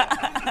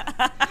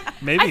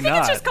 Maybe I think not.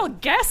 it's just called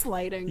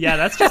gaslighting. Yeah,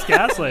 that's just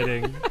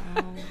gaslighting.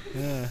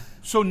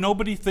 So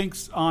nobody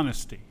thinks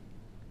honesty.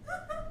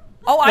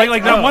 Oh,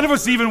 Like not one of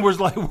us even was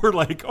like, we're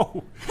like,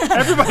 oh,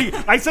 everybody.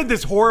 I said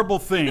this horrible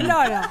thing No.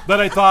 that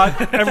I thought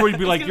everybody would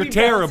be like, gonna you're be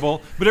bad.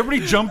 terrible, but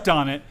everybody jumped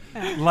on it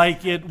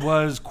like it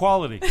was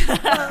quality.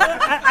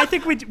 I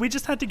think we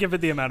just had to give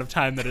it the amount of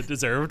time that it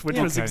deserved, which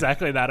was Okay.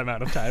 exactly that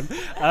amount of time.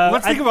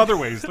 Let's think of other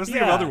ways. Let's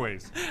think of yeah. other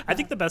ways. I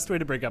think the best way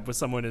to break up with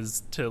someone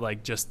is to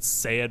like just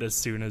say it as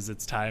soon as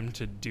it's time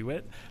to do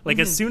it. Like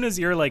as soon as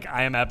you're like,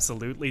 I am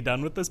absolutely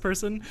done with this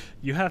person,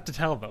 you have to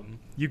tell them.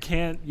 You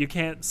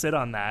can't sit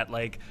on that.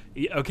 Like,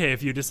 okay,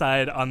 if you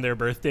decide on their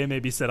birthday,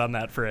 maybe sit on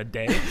that for a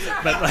day.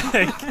 But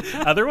like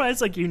otherwise,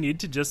 like you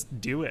need to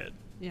just do it.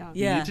 Yeah.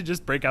 You Yeah. need to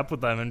just break up with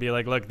them and be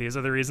like, look, these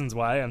are the reasons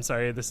why. I'm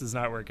sorry this is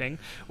not working.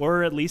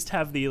 Or at least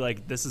have the,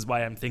 like, this is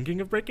why I'm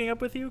thinking of breaking up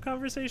with you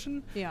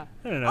conversation. Yeah.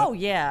 I don't know. oh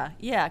yeah,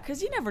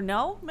 because you never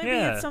know. Maybe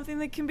Yeah. it's something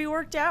that can be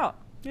worked out.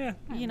 Yeah.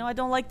 You know, I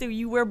don't like that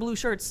you wear blue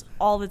shirts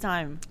all the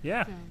time.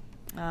 Yeah.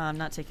 I'm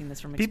not taking this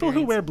from People who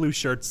experience. wear blue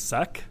shirts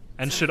suck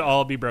and should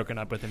all be broken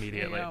up with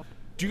immediately. There you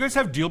Do you guys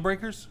have deal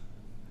breakers?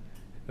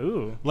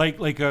 Ooh.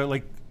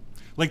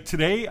 Like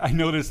today, I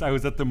noticed I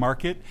was at the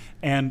market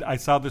and I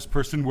saw this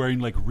person wearing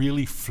like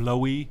really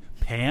flowy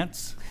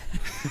pants,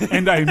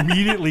 and I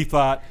immediately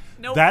thought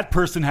Nope. that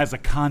person has a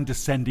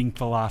condescending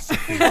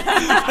philosophy.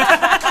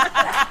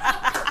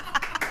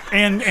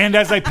 and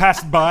as I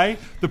passed by,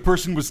 the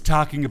person was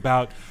talking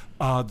about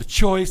the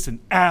choice in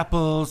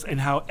apples and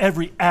how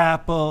every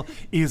apple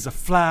is a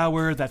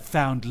flower that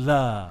found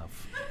love.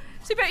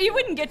 See, but you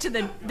wouldn't get to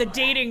the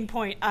dating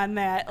point on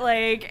that.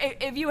 Like,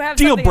 if you have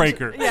Deal something-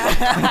 breaker. Yeah.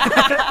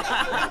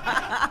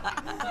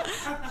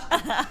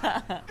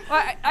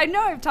 Well, I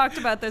know I've talked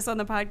about this on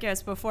the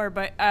podcast before,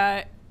 but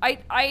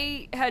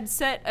I had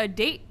set a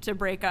date to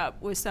break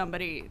up with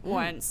somebody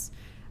once,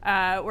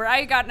 where I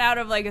had gotten out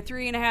of like a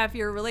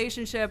 3.5-year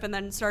relationship and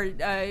then started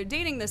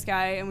dating this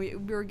guy, and we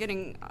were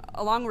getting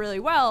along really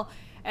well.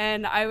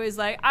 And I was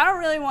like, I don't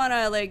really want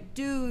to like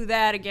do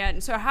that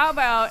again. So how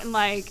about in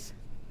like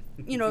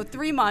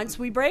 3 months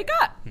we break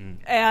up?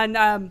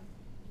 And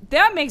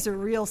that makes it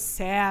real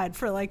sad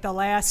for like the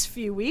last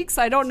few weeks.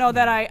 I don't know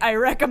that I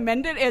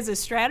recommend it as a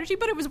strategy,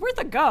 but it was worth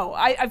a go.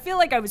 I feel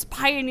like I was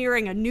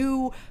pioneering a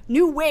new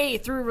way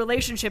through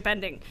relationship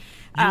ending.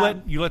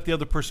 You let the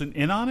other person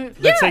in on it?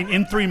 That's saying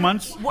in 3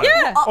 months?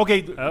 Yeah.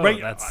 Okay, Oh,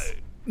 right. that's-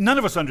 None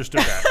of us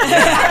understood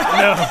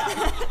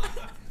that.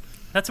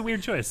 That's a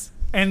weird choice.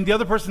 And the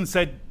other person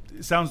said,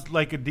 sounds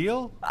like a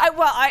deal?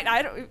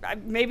 I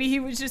don't. Maybe he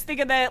was just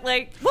thinking that,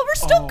 like, well, we're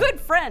still good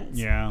friends.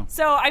 Yeah.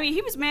 So, I mean,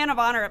 he was man of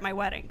honor at my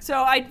wedding.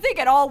 So I think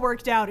it all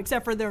worked out,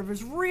 except for there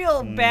was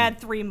real bad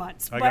 3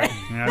 months. I But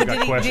got Did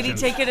he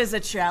questions. take it as a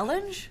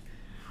challenge?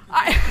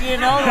 I, You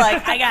know,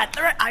 like I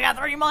got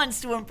 3 months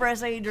to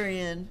impress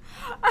Adrian.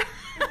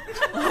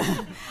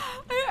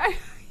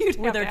 you'd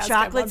Were have there to ask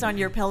chocolates him. on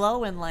your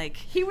pillow and like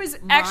He was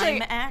actually.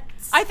 mime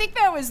acts? I think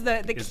that was the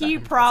Is key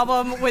that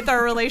problem with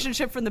our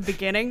relationship from the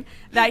beginning,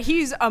 that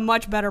he's a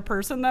much better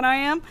person than I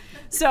am.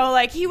 So,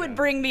 like, he would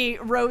bring me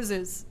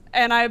roses,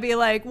 and I'd be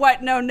like,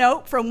 what, no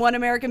note from one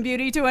American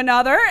Beauty to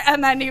another?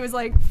 And then he was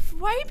like,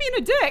 why are you being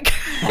a dick?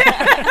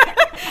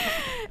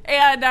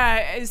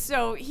 And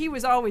so he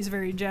was always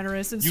very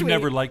generous and You sweet.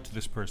 never liked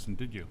this person,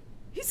 did you?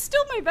 He's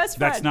still my best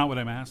friend. That's not what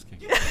I'm asking.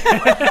 You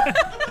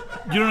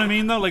know what I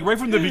mean, though? Like, right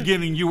from the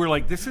beginning, you were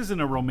like, this isn't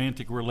a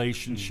romantic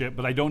relationship,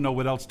 but I don't know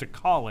what else to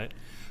call it.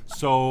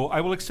 So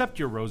I will accept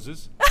your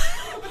roses.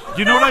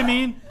 You know what I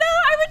mean? No,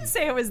 I wouldn't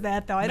say it was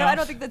that, though. I No?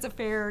 don't think that's a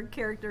fair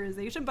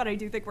characterization, but I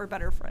do think we're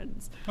better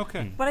friends.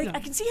 Okay. But I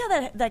can see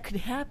how that could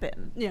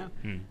happen. Yeah.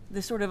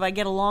 The sort of I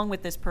get along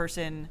with this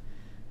person,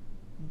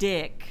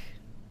 dick.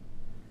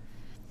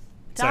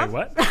 Sorry, Tom?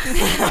 what?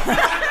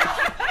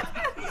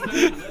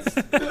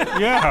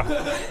 Yeah.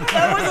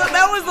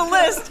 That was the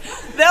list.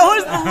 That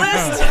was the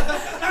list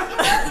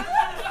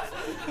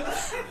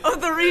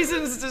of the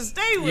reasons to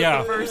stay with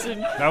Yeah. the person.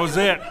 That was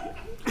it.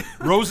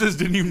 Roses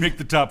didn't even make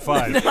the top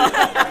 5.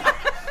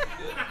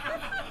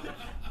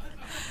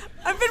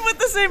 I've been with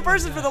the same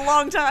person for a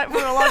long time, so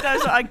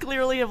I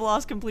clearly have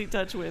lost complete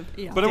touch with.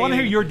 Yeah. But I want to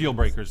hear your deal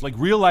breakers, like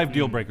real life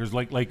deal breakers,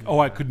 like oh,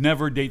 I could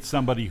never date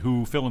somebody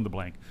who fill in the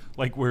blank,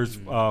 like wears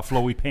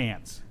flowy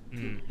pants.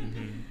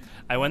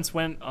 I once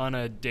went on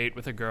a date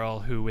with a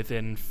girl who,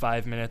 within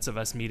 5 minutes of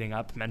us meeting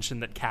up,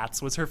 mentioned that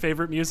Cats was her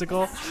favorite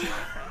musical.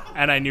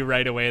 And I knew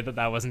right away that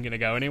that wasn't going to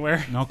go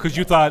anywhere. No, because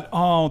you thought,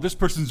 oh, this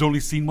person's only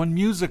seen one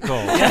musical.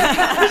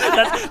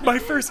 My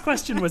first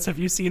question was, have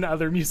you seen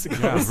other musicals?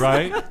 Yeah,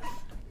 right?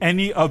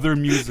 Any other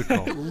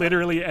musical.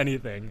 Literally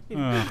anything.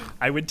 Ugh.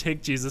 I would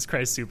take Jesus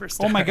Christ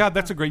Superstar. Oh my God,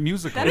 that's a great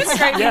musical. That is a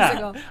great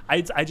Yeah.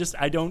 musical.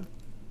 I don't...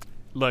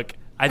 Look,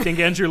 I think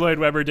Andrew Lloyd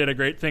Webber did a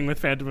great thing with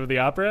Phantom of the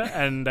Opera,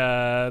 and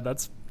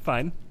that's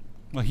fine.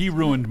 Well, he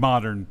ruined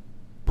modern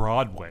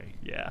Broadway.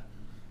 Yeah.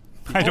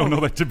 I don't know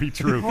that to be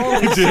true.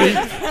 Did he?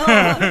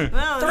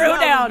 Throw Throw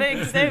down.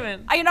 Big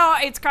statement. I know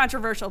it's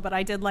controversial, but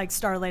I did like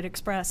Starlight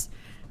Express.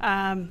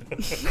 Does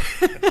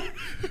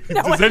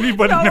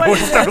anybody no know one what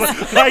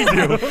does.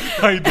 Starlight?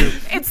 I do.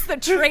 It's the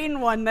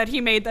train one that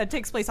he made that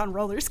takes place on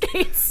roller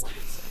skates.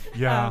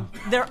 Yeah.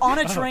 They're on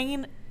a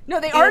train. No,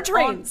 they They're are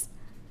trains.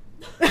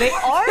 They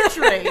are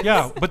trains.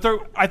 Yeah, but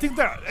I think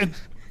that...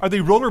 Are they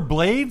roller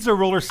blades or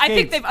roller skates? I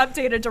think they've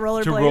updated to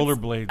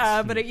rollerblades.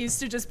 rollerblades. But it used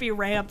to just be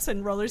ramps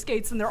and roller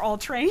skates, and they're all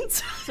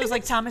trains. So it's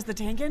like Thomas the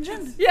Tank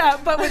Engine? Yeah,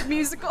 but with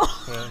musical.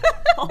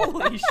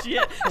 Holy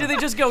shit. Do they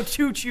just go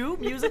choo-choo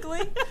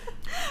musically?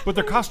 But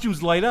their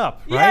costumes light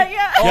up, Yeah, right?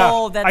 yeah.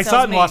 Oh, that I saw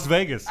tells it in me. Las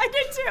Vegas. I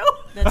did too.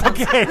 That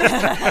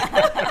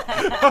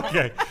sounds-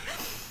 Okay.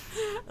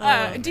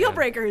 Okay. Deal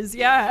breakers,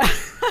 yeah.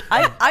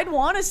 I'd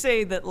want to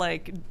say that,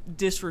 like,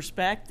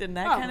 disrespect and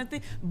that Oh. kind of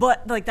thing,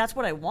 but like that's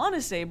what I want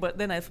to say. But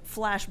then I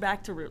flash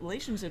back to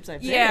relationships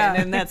I've been Yeah.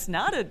 in, and that's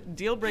not a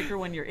deal breaker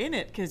when you're in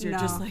it because you're No.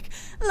 just like,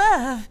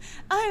 love,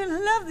 I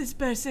love this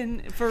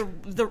person for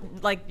the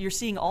like you're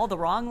seeing all the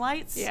wrong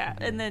lights, Yeah.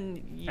 and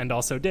then And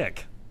also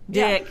Dick.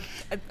 dick.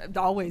 Yeah.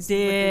 Always with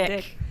Dick. the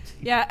dick.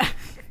 Yeah.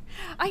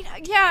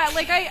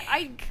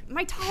 I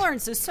my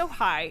tolerance is so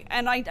high,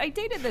 and I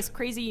dated this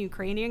crazy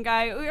Ukrainian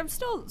guy who I'm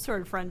still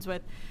sort of friends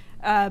with,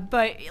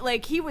 but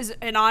like he was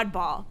an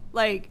oddball.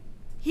 Like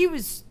he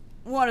was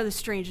one of the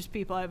strangest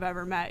people I've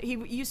ever met. He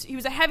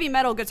was a heavy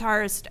metal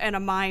guitarist and a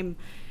mime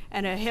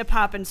and a hip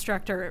hop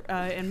instructor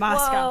in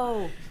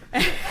Moscow.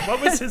 Whoa.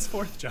 What was his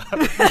fourth job?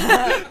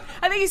 I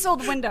think he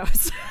sold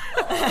windows.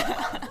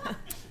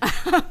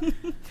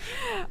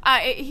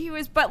 He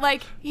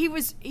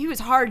was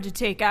hard to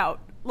take out.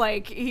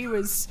 Like he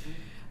was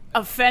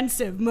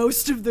offensive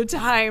most of the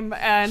time,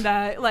 and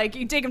like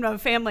you take him to a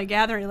family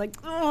gathering, like,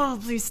 oh,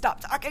 please stop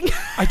talking.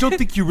 I don't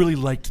think you really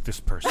liked this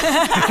person.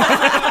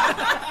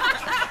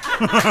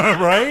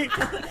 Right?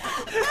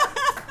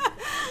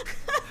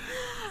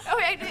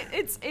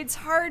 It's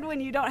hard when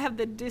you don't have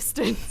the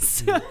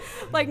distance.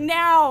 Like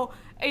now,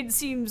 it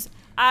seems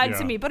odd Yeah.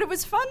 to me, but it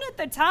was fun at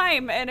the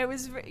time, and it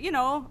was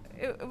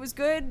it was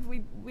good.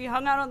 We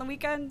hung out on the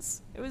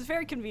weekends. It was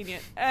very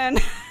convenient, and.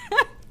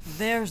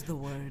 There's the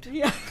word.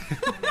 Yeah.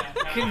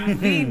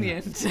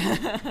 Convenient.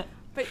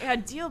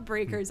 But deal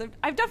breakers.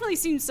 I've definitely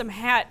seen some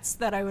hats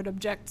that I would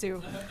object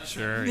to.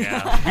 Sure,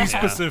 yeah. Be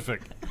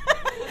specific.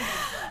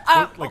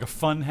 Like a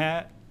fun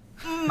hat?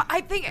 I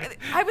think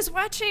I was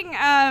watching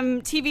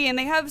TV and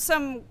they have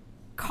some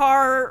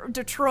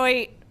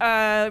Detroit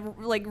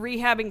like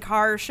rehabbing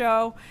car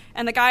show,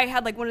 and the guy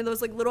had like one of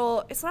those like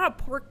little. It's not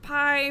a pork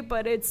pie,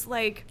 but it's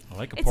like I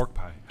like a it's- pork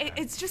pie.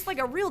 It's just like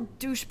a real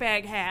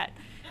douchebag hat.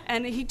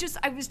 And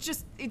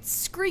it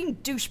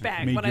screamed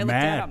douchebag Made when I you looked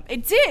mad. at him.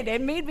 It did. It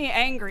made me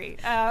angry.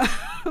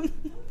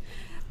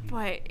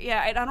 But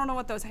yeah, I don't know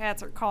what those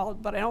hats are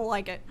called, but I don't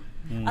like it.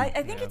 I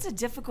think it's a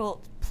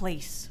difficult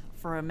place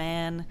for a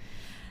man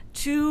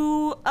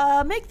to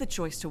make the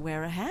choice to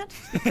wear a hat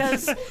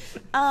because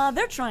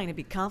they're trying to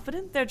be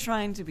confident, they're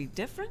trying to be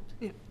different.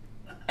 Yeah.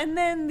 And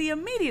then the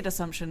immediate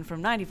assumption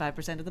from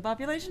 95% of the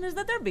population is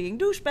that they're being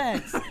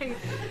douchebags.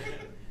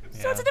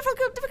 So it's a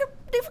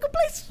difficult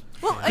place.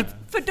 Well,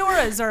 like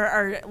fedoras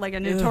are like a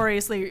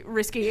notoriously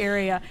risky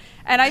area,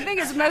 and I think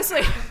it's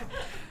mostly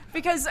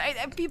because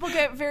people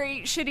get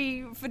very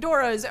shitty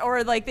fedoras,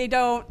 or like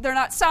they're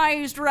not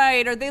sized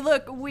right, or they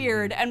look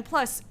weird. And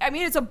plus, I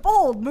mean, it's a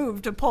bold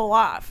move to pull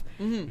off.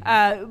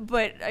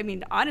 But I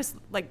mean, honestly,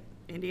 like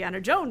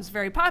Indiana Jones,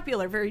 very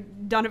popular,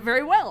 done it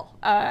very well.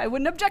 I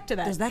wouldn't object to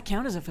that. Does that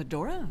count as a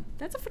fedora?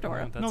 That's a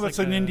fedora. No, that's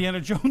an Indiana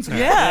Jones hat.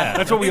 Yeah.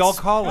 That's what we all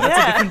call it. That's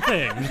a different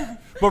thing.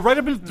 But right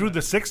up through the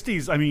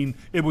 60s, I mean,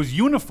 it was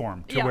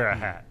uniform to Yeah. wear a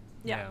hat.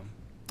 Yeah.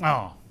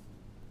 Oh,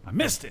 I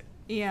missed it.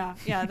 Yeah.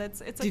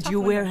 It's a Did tough you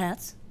one. wear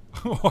hats?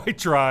 Oh, I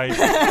tried.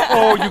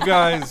 Oh, you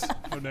guys.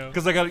 Oh no.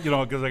 Because I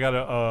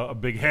got a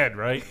big head,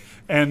 right?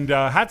 And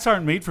hats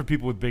aren't made for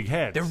people with big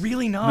heads. They're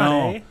really not,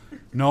 no, eh?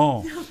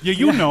 no. Yeah,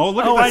 you know.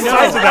 Look Oh, at I the know.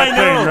 size of that I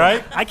know. thing,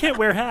 right? I can't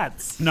wear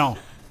hats. No,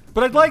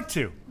 but I'd like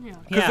to.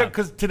 Yeah.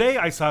 Because today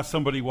I saw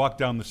somebody walk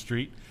down the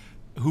street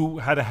who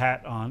had a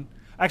hat on.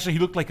 Actually, he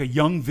looked like a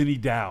young Vinnie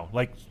Dow,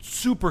 like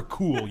super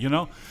cool, you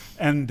know?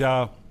 And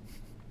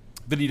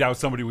Vinnie Dow is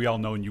somebody we all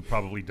know, and you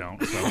probably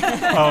don't. So,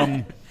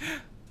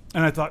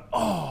 and I thought,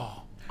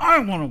 oh, I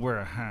want to wear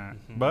a hat.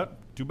 But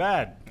too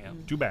bad. Yeah.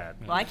 Too bad.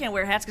 Well, I can't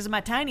wear hats because of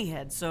my tiny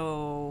head,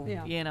 so,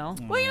 Yeah. you know.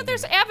 Well,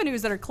 there's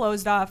avenues that are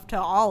closed off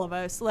to all of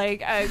us.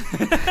 Like,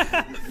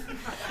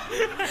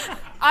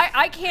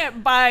 I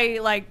can't buy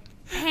like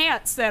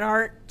pants that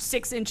aren't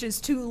 6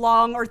 inches too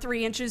long or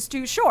 3 inches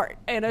too short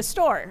in a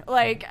store.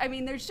 Like, I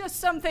mean, there's just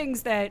some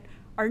things that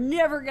are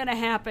never gonna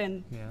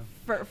happen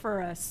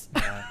for us.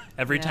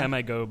 Every Yeah. time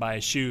I go buy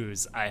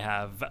shoes, I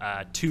have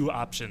 2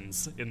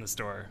 options in the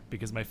store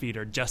because my feet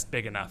are just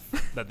big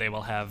enough that they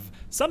will have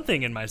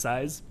something in my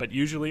size, but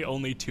usually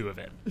only 2 of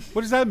it.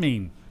 What does that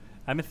mean?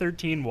 I'm a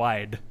 13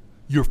 wide.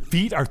 Your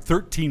feet are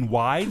 13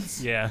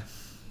 wides? Yeah.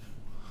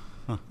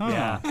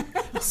 Yeah.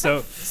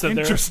 So they're.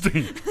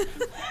 Interesting.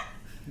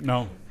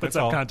 No, What's that's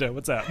up, all. Kanto?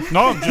 What's up?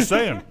 No, I'm just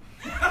saying.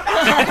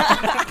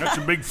 That's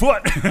a big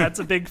foot. That's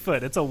a big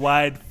foot. It's a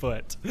wide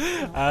foot.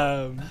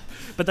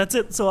 But that's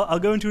it. So I'll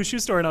go into a shoe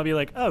store and I'll be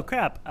like, oh,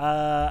 crap,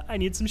 I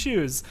need some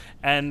shoes.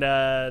 And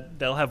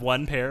they'll have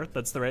one pair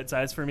that's the right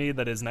size for me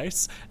that is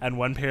nice and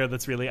one pair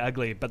that's really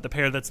ugly. But the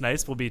pair that's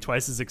nice will be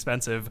twice as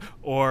expensive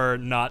or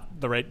not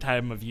the right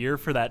time of year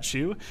for that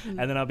shoe. And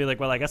then I'll be like,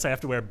 well, I guess I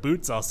have to wear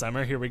boots all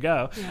summer. Here we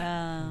go.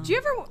 Yeah. Do you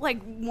ever like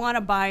want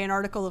to buy an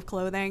article of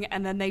clothing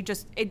and then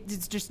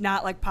it's just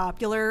not like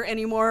popular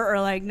anymore,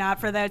 or like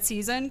not for that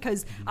season?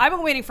 Because I've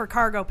been waiting for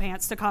cargo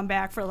pants to come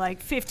back for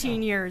like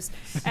 15 years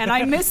and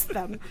I missed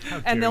them.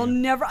 And they'll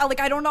never, like,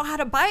 I don't know how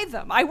to buy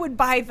them. I would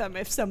buy them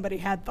if somebody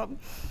had them.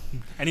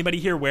 Anybody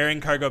here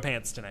wearing cargo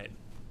pants tonight?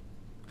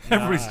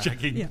 Everybody's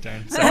checking.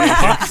 Darn. How many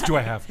pockets do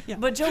I have?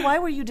 But Joe, why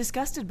were you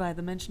disgusted by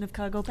the mention of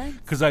cargo pants?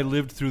 Because I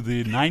lived through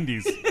the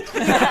 90s.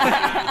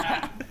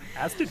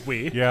 As did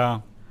we.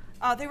 Yeah.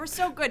 They were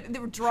so good. They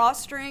were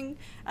drawstring,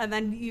 and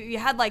then you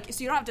had like,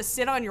 so you don't have to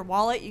sit on your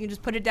wallet. You can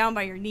just put it down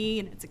by your knee,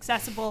 and it's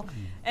accessible.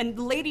 And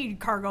lady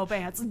cargo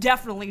pants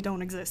definitely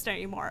don't exist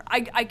anymore.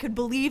 I could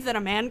believe that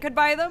a man could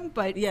buy them,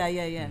 but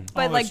Yeah.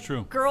 but Oh, like that's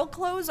true. girl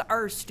clothes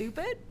are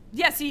stupid.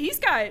 Yeah, see,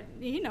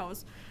 he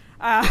knows.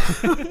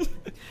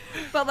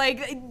 But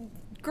like,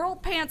 girl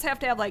pants have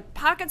to have like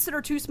pockets that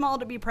are too small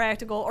to be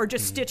practical, or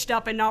just stitched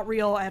up and not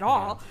real at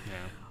all.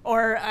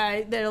 Or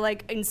they're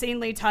like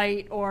insanely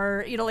tight,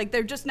 or like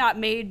they're just not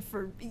made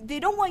for. They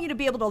don't want you to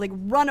be able to like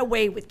run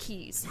away with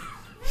keys.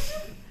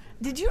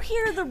 Did you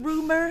hear the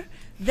rumor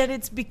that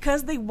it's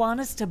because they want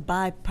us to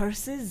buy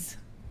purses?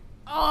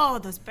 Oh,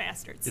 those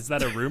bastards! Is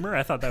that a rumor?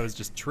 I thought that was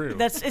just true.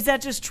 Is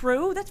that just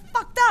true? That's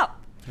fucked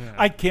up.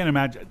 I can't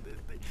imagine.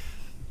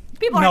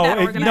 People No, aren't that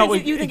it- organized. no,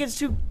 You think it's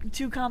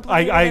too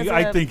complicated?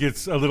 I think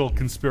it's a little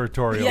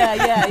conspiratorial.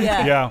 Yeah.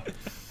 Yeah.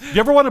 Do you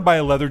ever want to buy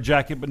a leather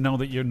jacket but know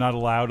that you're not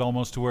allowed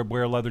almost to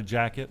wear a leather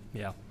jacket?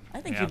 Yeah.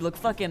 I think Yeah. you'd look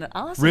fucking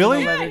awesome.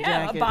 Really? In a leather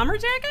yeah, jacket. a bomber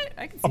jacket.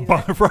 I can see A,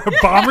 that. for a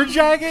bomber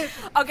jacket?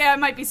 Okay, I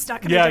might be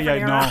stuck in a Yeah,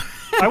 different no. era.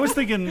 I was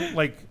thinking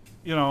like,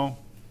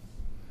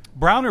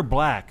 brown or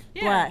black?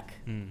 Yeah. Black.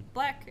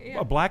 Black. Yeah.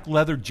 A black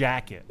leather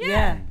jacket.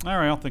 Yeah. All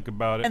right, I'll think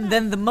about it. And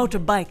then the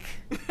motorbike.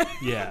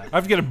 Yeah. I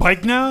have to get a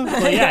bike now?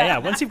 Well, yeah.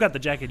 Once you've got the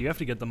jacket, you have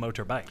to get the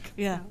motorbike.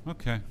 Yeah.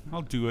 Okay,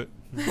 I'll do it.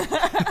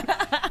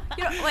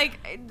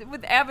 Like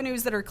with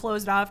avenues that are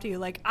closed off to you,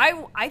 like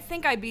I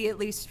think I'd be at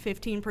least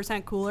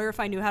 15% cooler if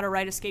I knew how to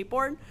ride a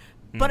skateboard.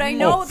 But I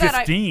know that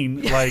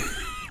 15, like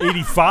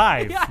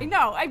 85. Yeah, I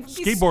know.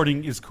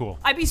 Skateboarding is cool.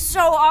 I'd be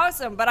so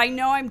awesome, but I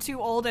know I'm too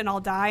old and I'll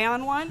die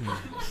on one.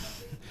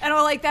 And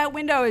I'm like, that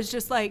window is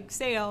just like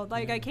sailed.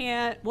 Like I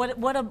can't.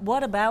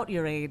 What about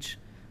your age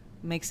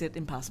makes it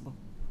impossible?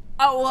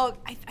 Oh well,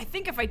 I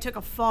think if I took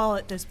a fall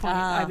at this point,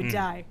 I would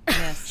die.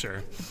 Yes.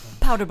 Sure.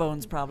 Powder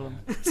bones problem.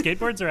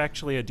 Skateboards are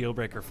actually a deal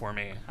breaker for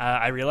me.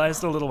 I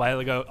realized a little while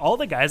ago, all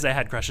the guys I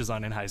had crushes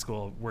on in high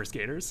school were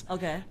skaters.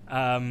 Okay.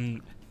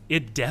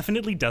 It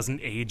definitely doesn't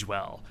age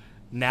well.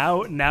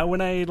 Now when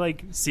I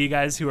like see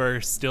guys who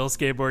are still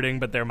skateboarding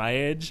but they're my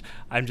age,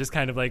 I'm just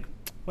kind of like,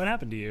 what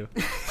happened to you?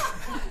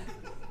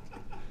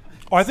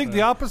 Oh, I think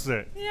the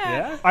opposite.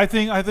 Yeah. I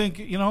think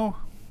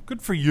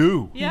good for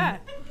you. Yeah.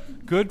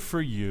 Good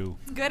for you.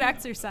 Good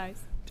exercise.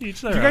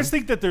 Each Do their you guys own.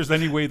 think that there's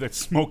any way that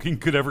smoking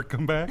could ever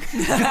come back?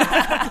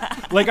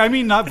 Like, I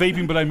mean, not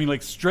vaping, but I mean,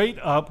 like, straight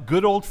up,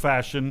 good old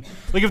fashioned.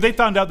 Like, if they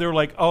found out, they were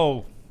like,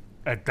 oh,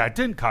 that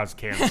didn't cause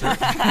cancer.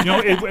 You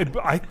know,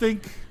 I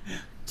think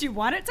Do you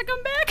want it to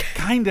come back?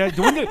 kind of.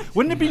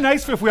 Wouldn't it be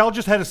nice if we all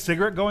just had a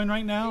cigarette going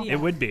right now? It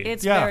would be.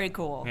 It's Yeah. very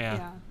cool.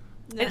 yeah.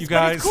 It's, You but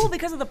guys- it's cool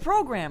because of the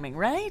programming,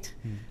 right?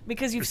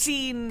 Because you've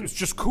seen It's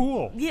just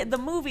cool. the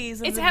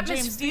movies and It's the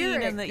James Dean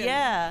atmospheric and the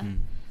and-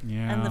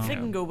 Yeah. and the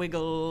finger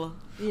wiggle.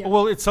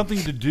 Well, it's something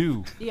to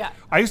do. Yeah.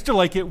 I used to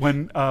like it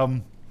when,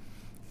 like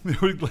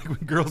when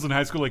girls in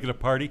high school, like at a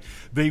party,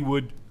 they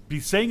would be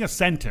saying a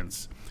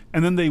sentence,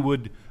 and then they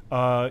would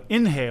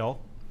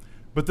inhale,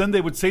 but then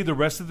they would say the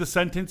rest of the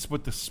sentence,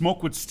 but the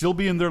smoke would still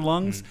be in their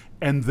lungs,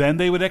 and then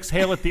they would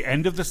exhale at the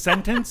end of the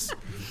sentence.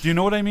 Do you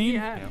know what I mean?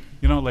 Yeah.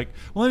 You know, like,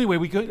 well, anyway,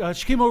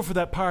 she came over for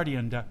that party,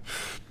 and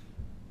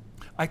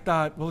I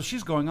thought, well, if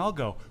she's going, I'll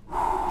go.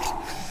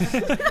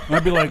 And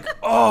I'd be like,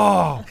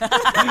 oh,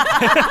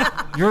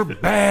 you're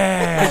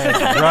bad,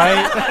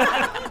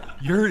 right?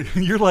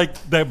 You're like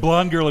that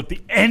blonde girl at the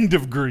end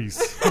of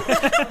Grease.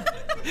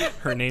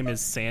 Her name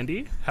is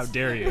Sandy. How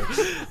dare you?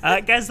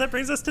 Guys, that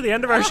brings us to the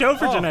end of our show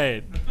for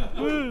tonight.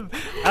 Woo.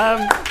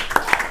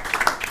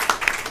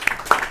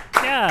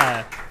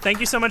 Yeah. Thank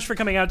you so much for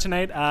coming out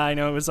tonight. I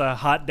know it was a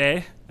hot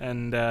day,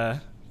 and,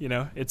 you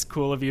know, it's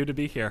cool of you to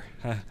be here.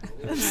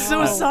 I'm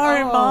so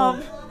sorry,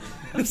 Mom.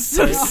 I'm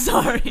so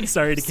sorry.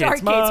 Sorry to Sorry,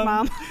 Kate's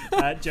mom.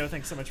 mom. Joe,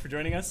 thanks so much for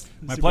joining us.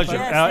 My Super pleasure. fun.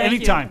 Yes, thank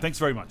Anytime. you. Thanks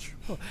very much.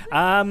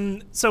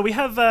 So we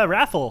have a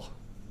raffle.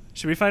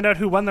 Should we find out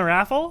who won the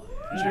raffle?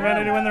 Should we find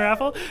out who won the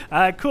raffle?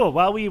 Cool.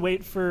 While we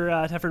wait for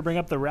Teffer to bring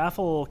up the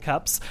raffle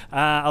cups,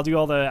 I'll do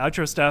all the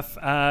outro stuff.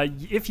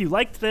 If you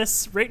liked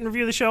this, rate and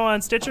review the show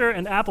on Stitcher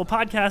and Apple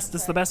Podcasts.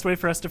 It's the best way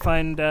for us to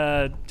find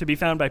to be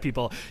found by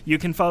people. You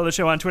can follow the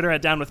show on Twitter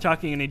at Down With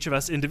Talking, and each of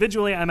us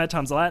individually. I'm at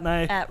Tom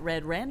Zalatni. At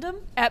Red Random.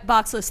 At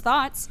Boxless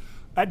Thoughts.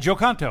 At Joe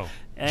Conto.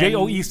 And-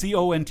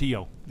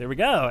 JoeConto. There we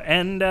go.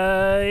 And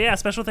yeah,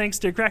 special thanks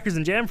to Crackers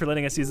and Jam for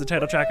letting us use the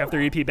title track off their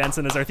EP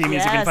Benson as our theme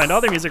music. You can Yes. find all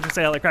their music for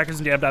sale at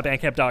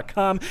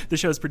crackersandjam.bandcamp.com. The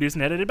show is produced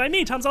and edited by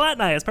me, Tom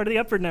Zalatni, as part of the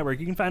Upford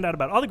Network. You can find out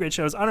about all the great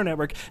shows on our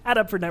network at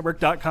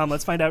upfordnetwork.com.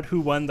 Let's find out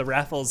who won the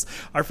raffles.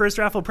 Our first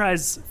raffle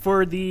prize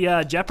for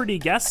the Jeopardy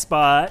guest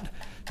spot.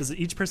 Does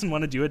each person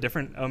want to do a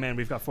different? Oh man,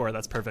 we've got 4.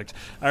 That's perfect.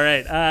 All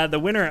right. The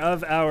winner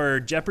of our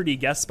Jeopardy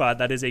guest spot,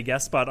 that is a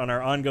guest spot on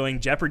our ongoing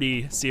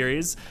Jeopardy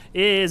series,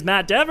 is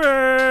Matt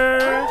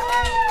Dever.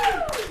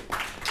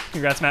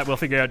 Congrats, Matt. We'll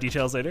figure out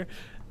details later.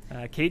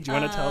 Kate, do you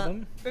want to tell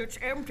them? It's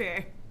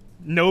empty.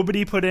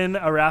 Nobody put in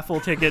a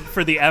raffle ticket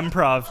for the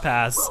Improv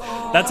Pass.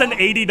 That's an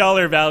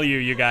 $80 value,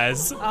 you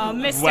guys.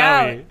 Missed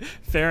out. Wowie.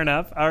 Fair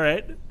enough. All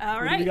right. All What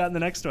do right. we got in the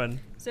next one?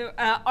 So,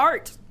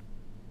 art.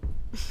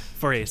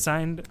 For a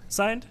signed?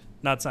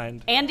 Not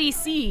signed. Andy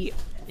C.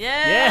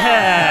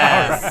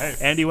 Yes. All right.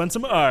 Andy wants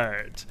some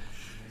art.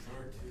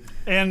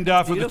 And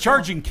for the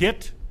charging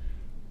kit,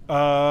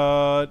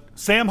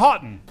 Sam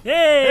Houghton. Yay!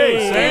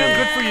 Hey, Sam,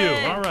 good for you.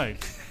 All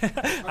right.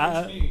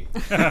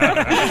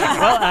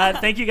 Well,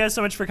 thank you guys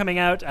so much for coming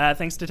out.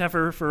 Thanks to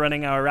Teffer for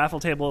running our raffle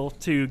table,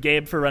 to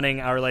Gabe for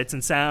running our lights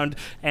and sound,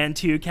 and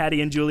to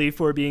Caddy and Julie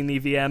for being the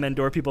VM and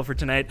door people for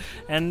tonight.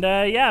 And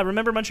yeah,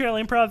 remember, Montreal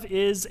Improv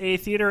is a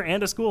theater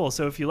and a school,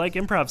 so if you like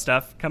improv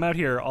stuff, come out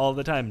here all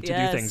the time to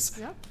Yes. do things.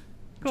 Yep.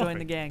 Cool. Join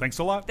the gang. Thanks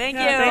a lot. Thank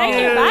Yeah,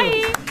 you.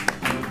 thank you.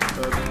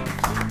 Bye.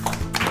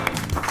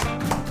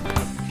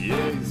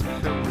 Yes,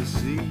 come to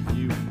see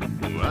you.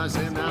 Was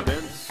in a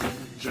Benson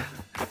Joe.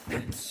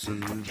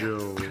 Benson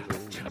Joe.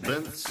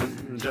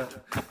 Benson Joe.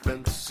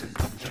 Benson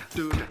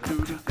Joe.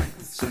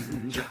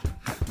 Benson Joe.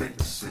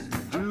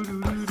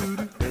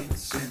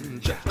 Benson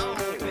Joe.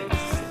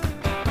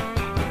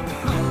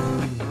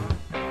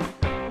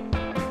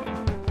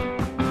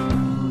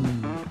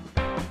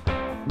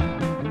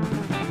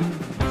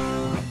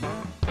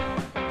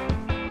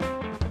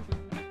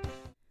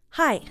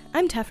 Hi,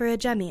 I'm Tefera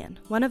Jemian,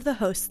 one of the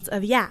hosts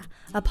of Yeah,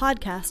 a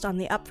podcast on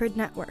the Upford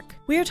Network.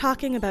 We're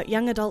talking about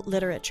young adult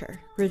literature,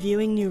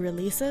 reviewing new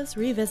releases,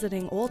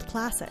 revisiting old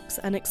classics,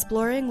 and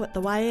exploring what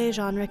the YA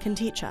genre can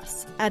teach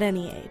us at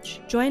any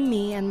age. Join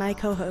me and my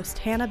co-host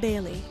Hannah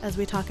Bailey as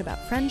we talk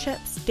about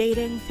friendships,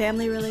 dating,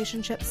 family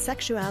relationships,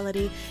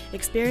 sexuality,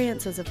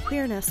 experiences of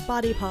queerness,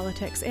 body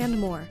politics, and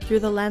more through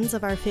the lens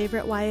of our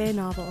favorite YA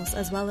novels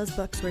as well as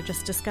books we're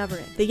just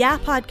discovering. The Yeah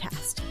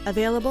Podcast,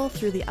 available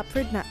through the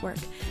Upford Network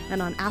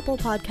and on Apple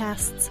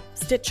Podcasts,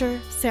 Stitcher,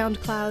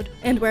 SoundCloud,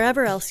 and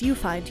wherever else you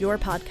find your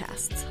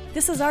podcasts.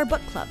 This is our book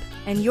club,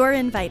 and you're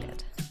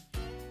invited.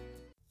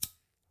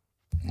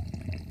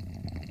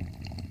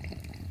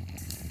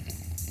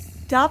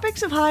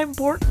 Topics of High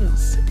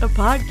Importance, a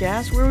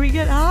podcast where we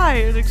get high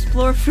and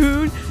explore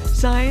food,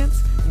 science,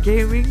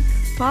 gaming,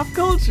 pop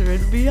culture,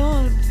 and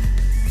beyond.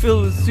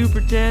 Filled with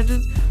super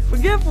tangents,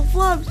 forgetful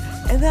flubs,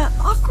 and that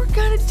awkward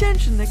kind of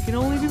tension that can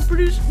only be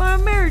produced by a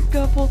married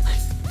couple.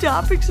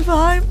 Topics of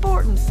High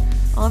Importance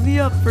on the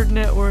Upford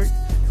Network.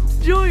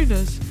 Join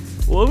us,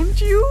 won't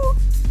you?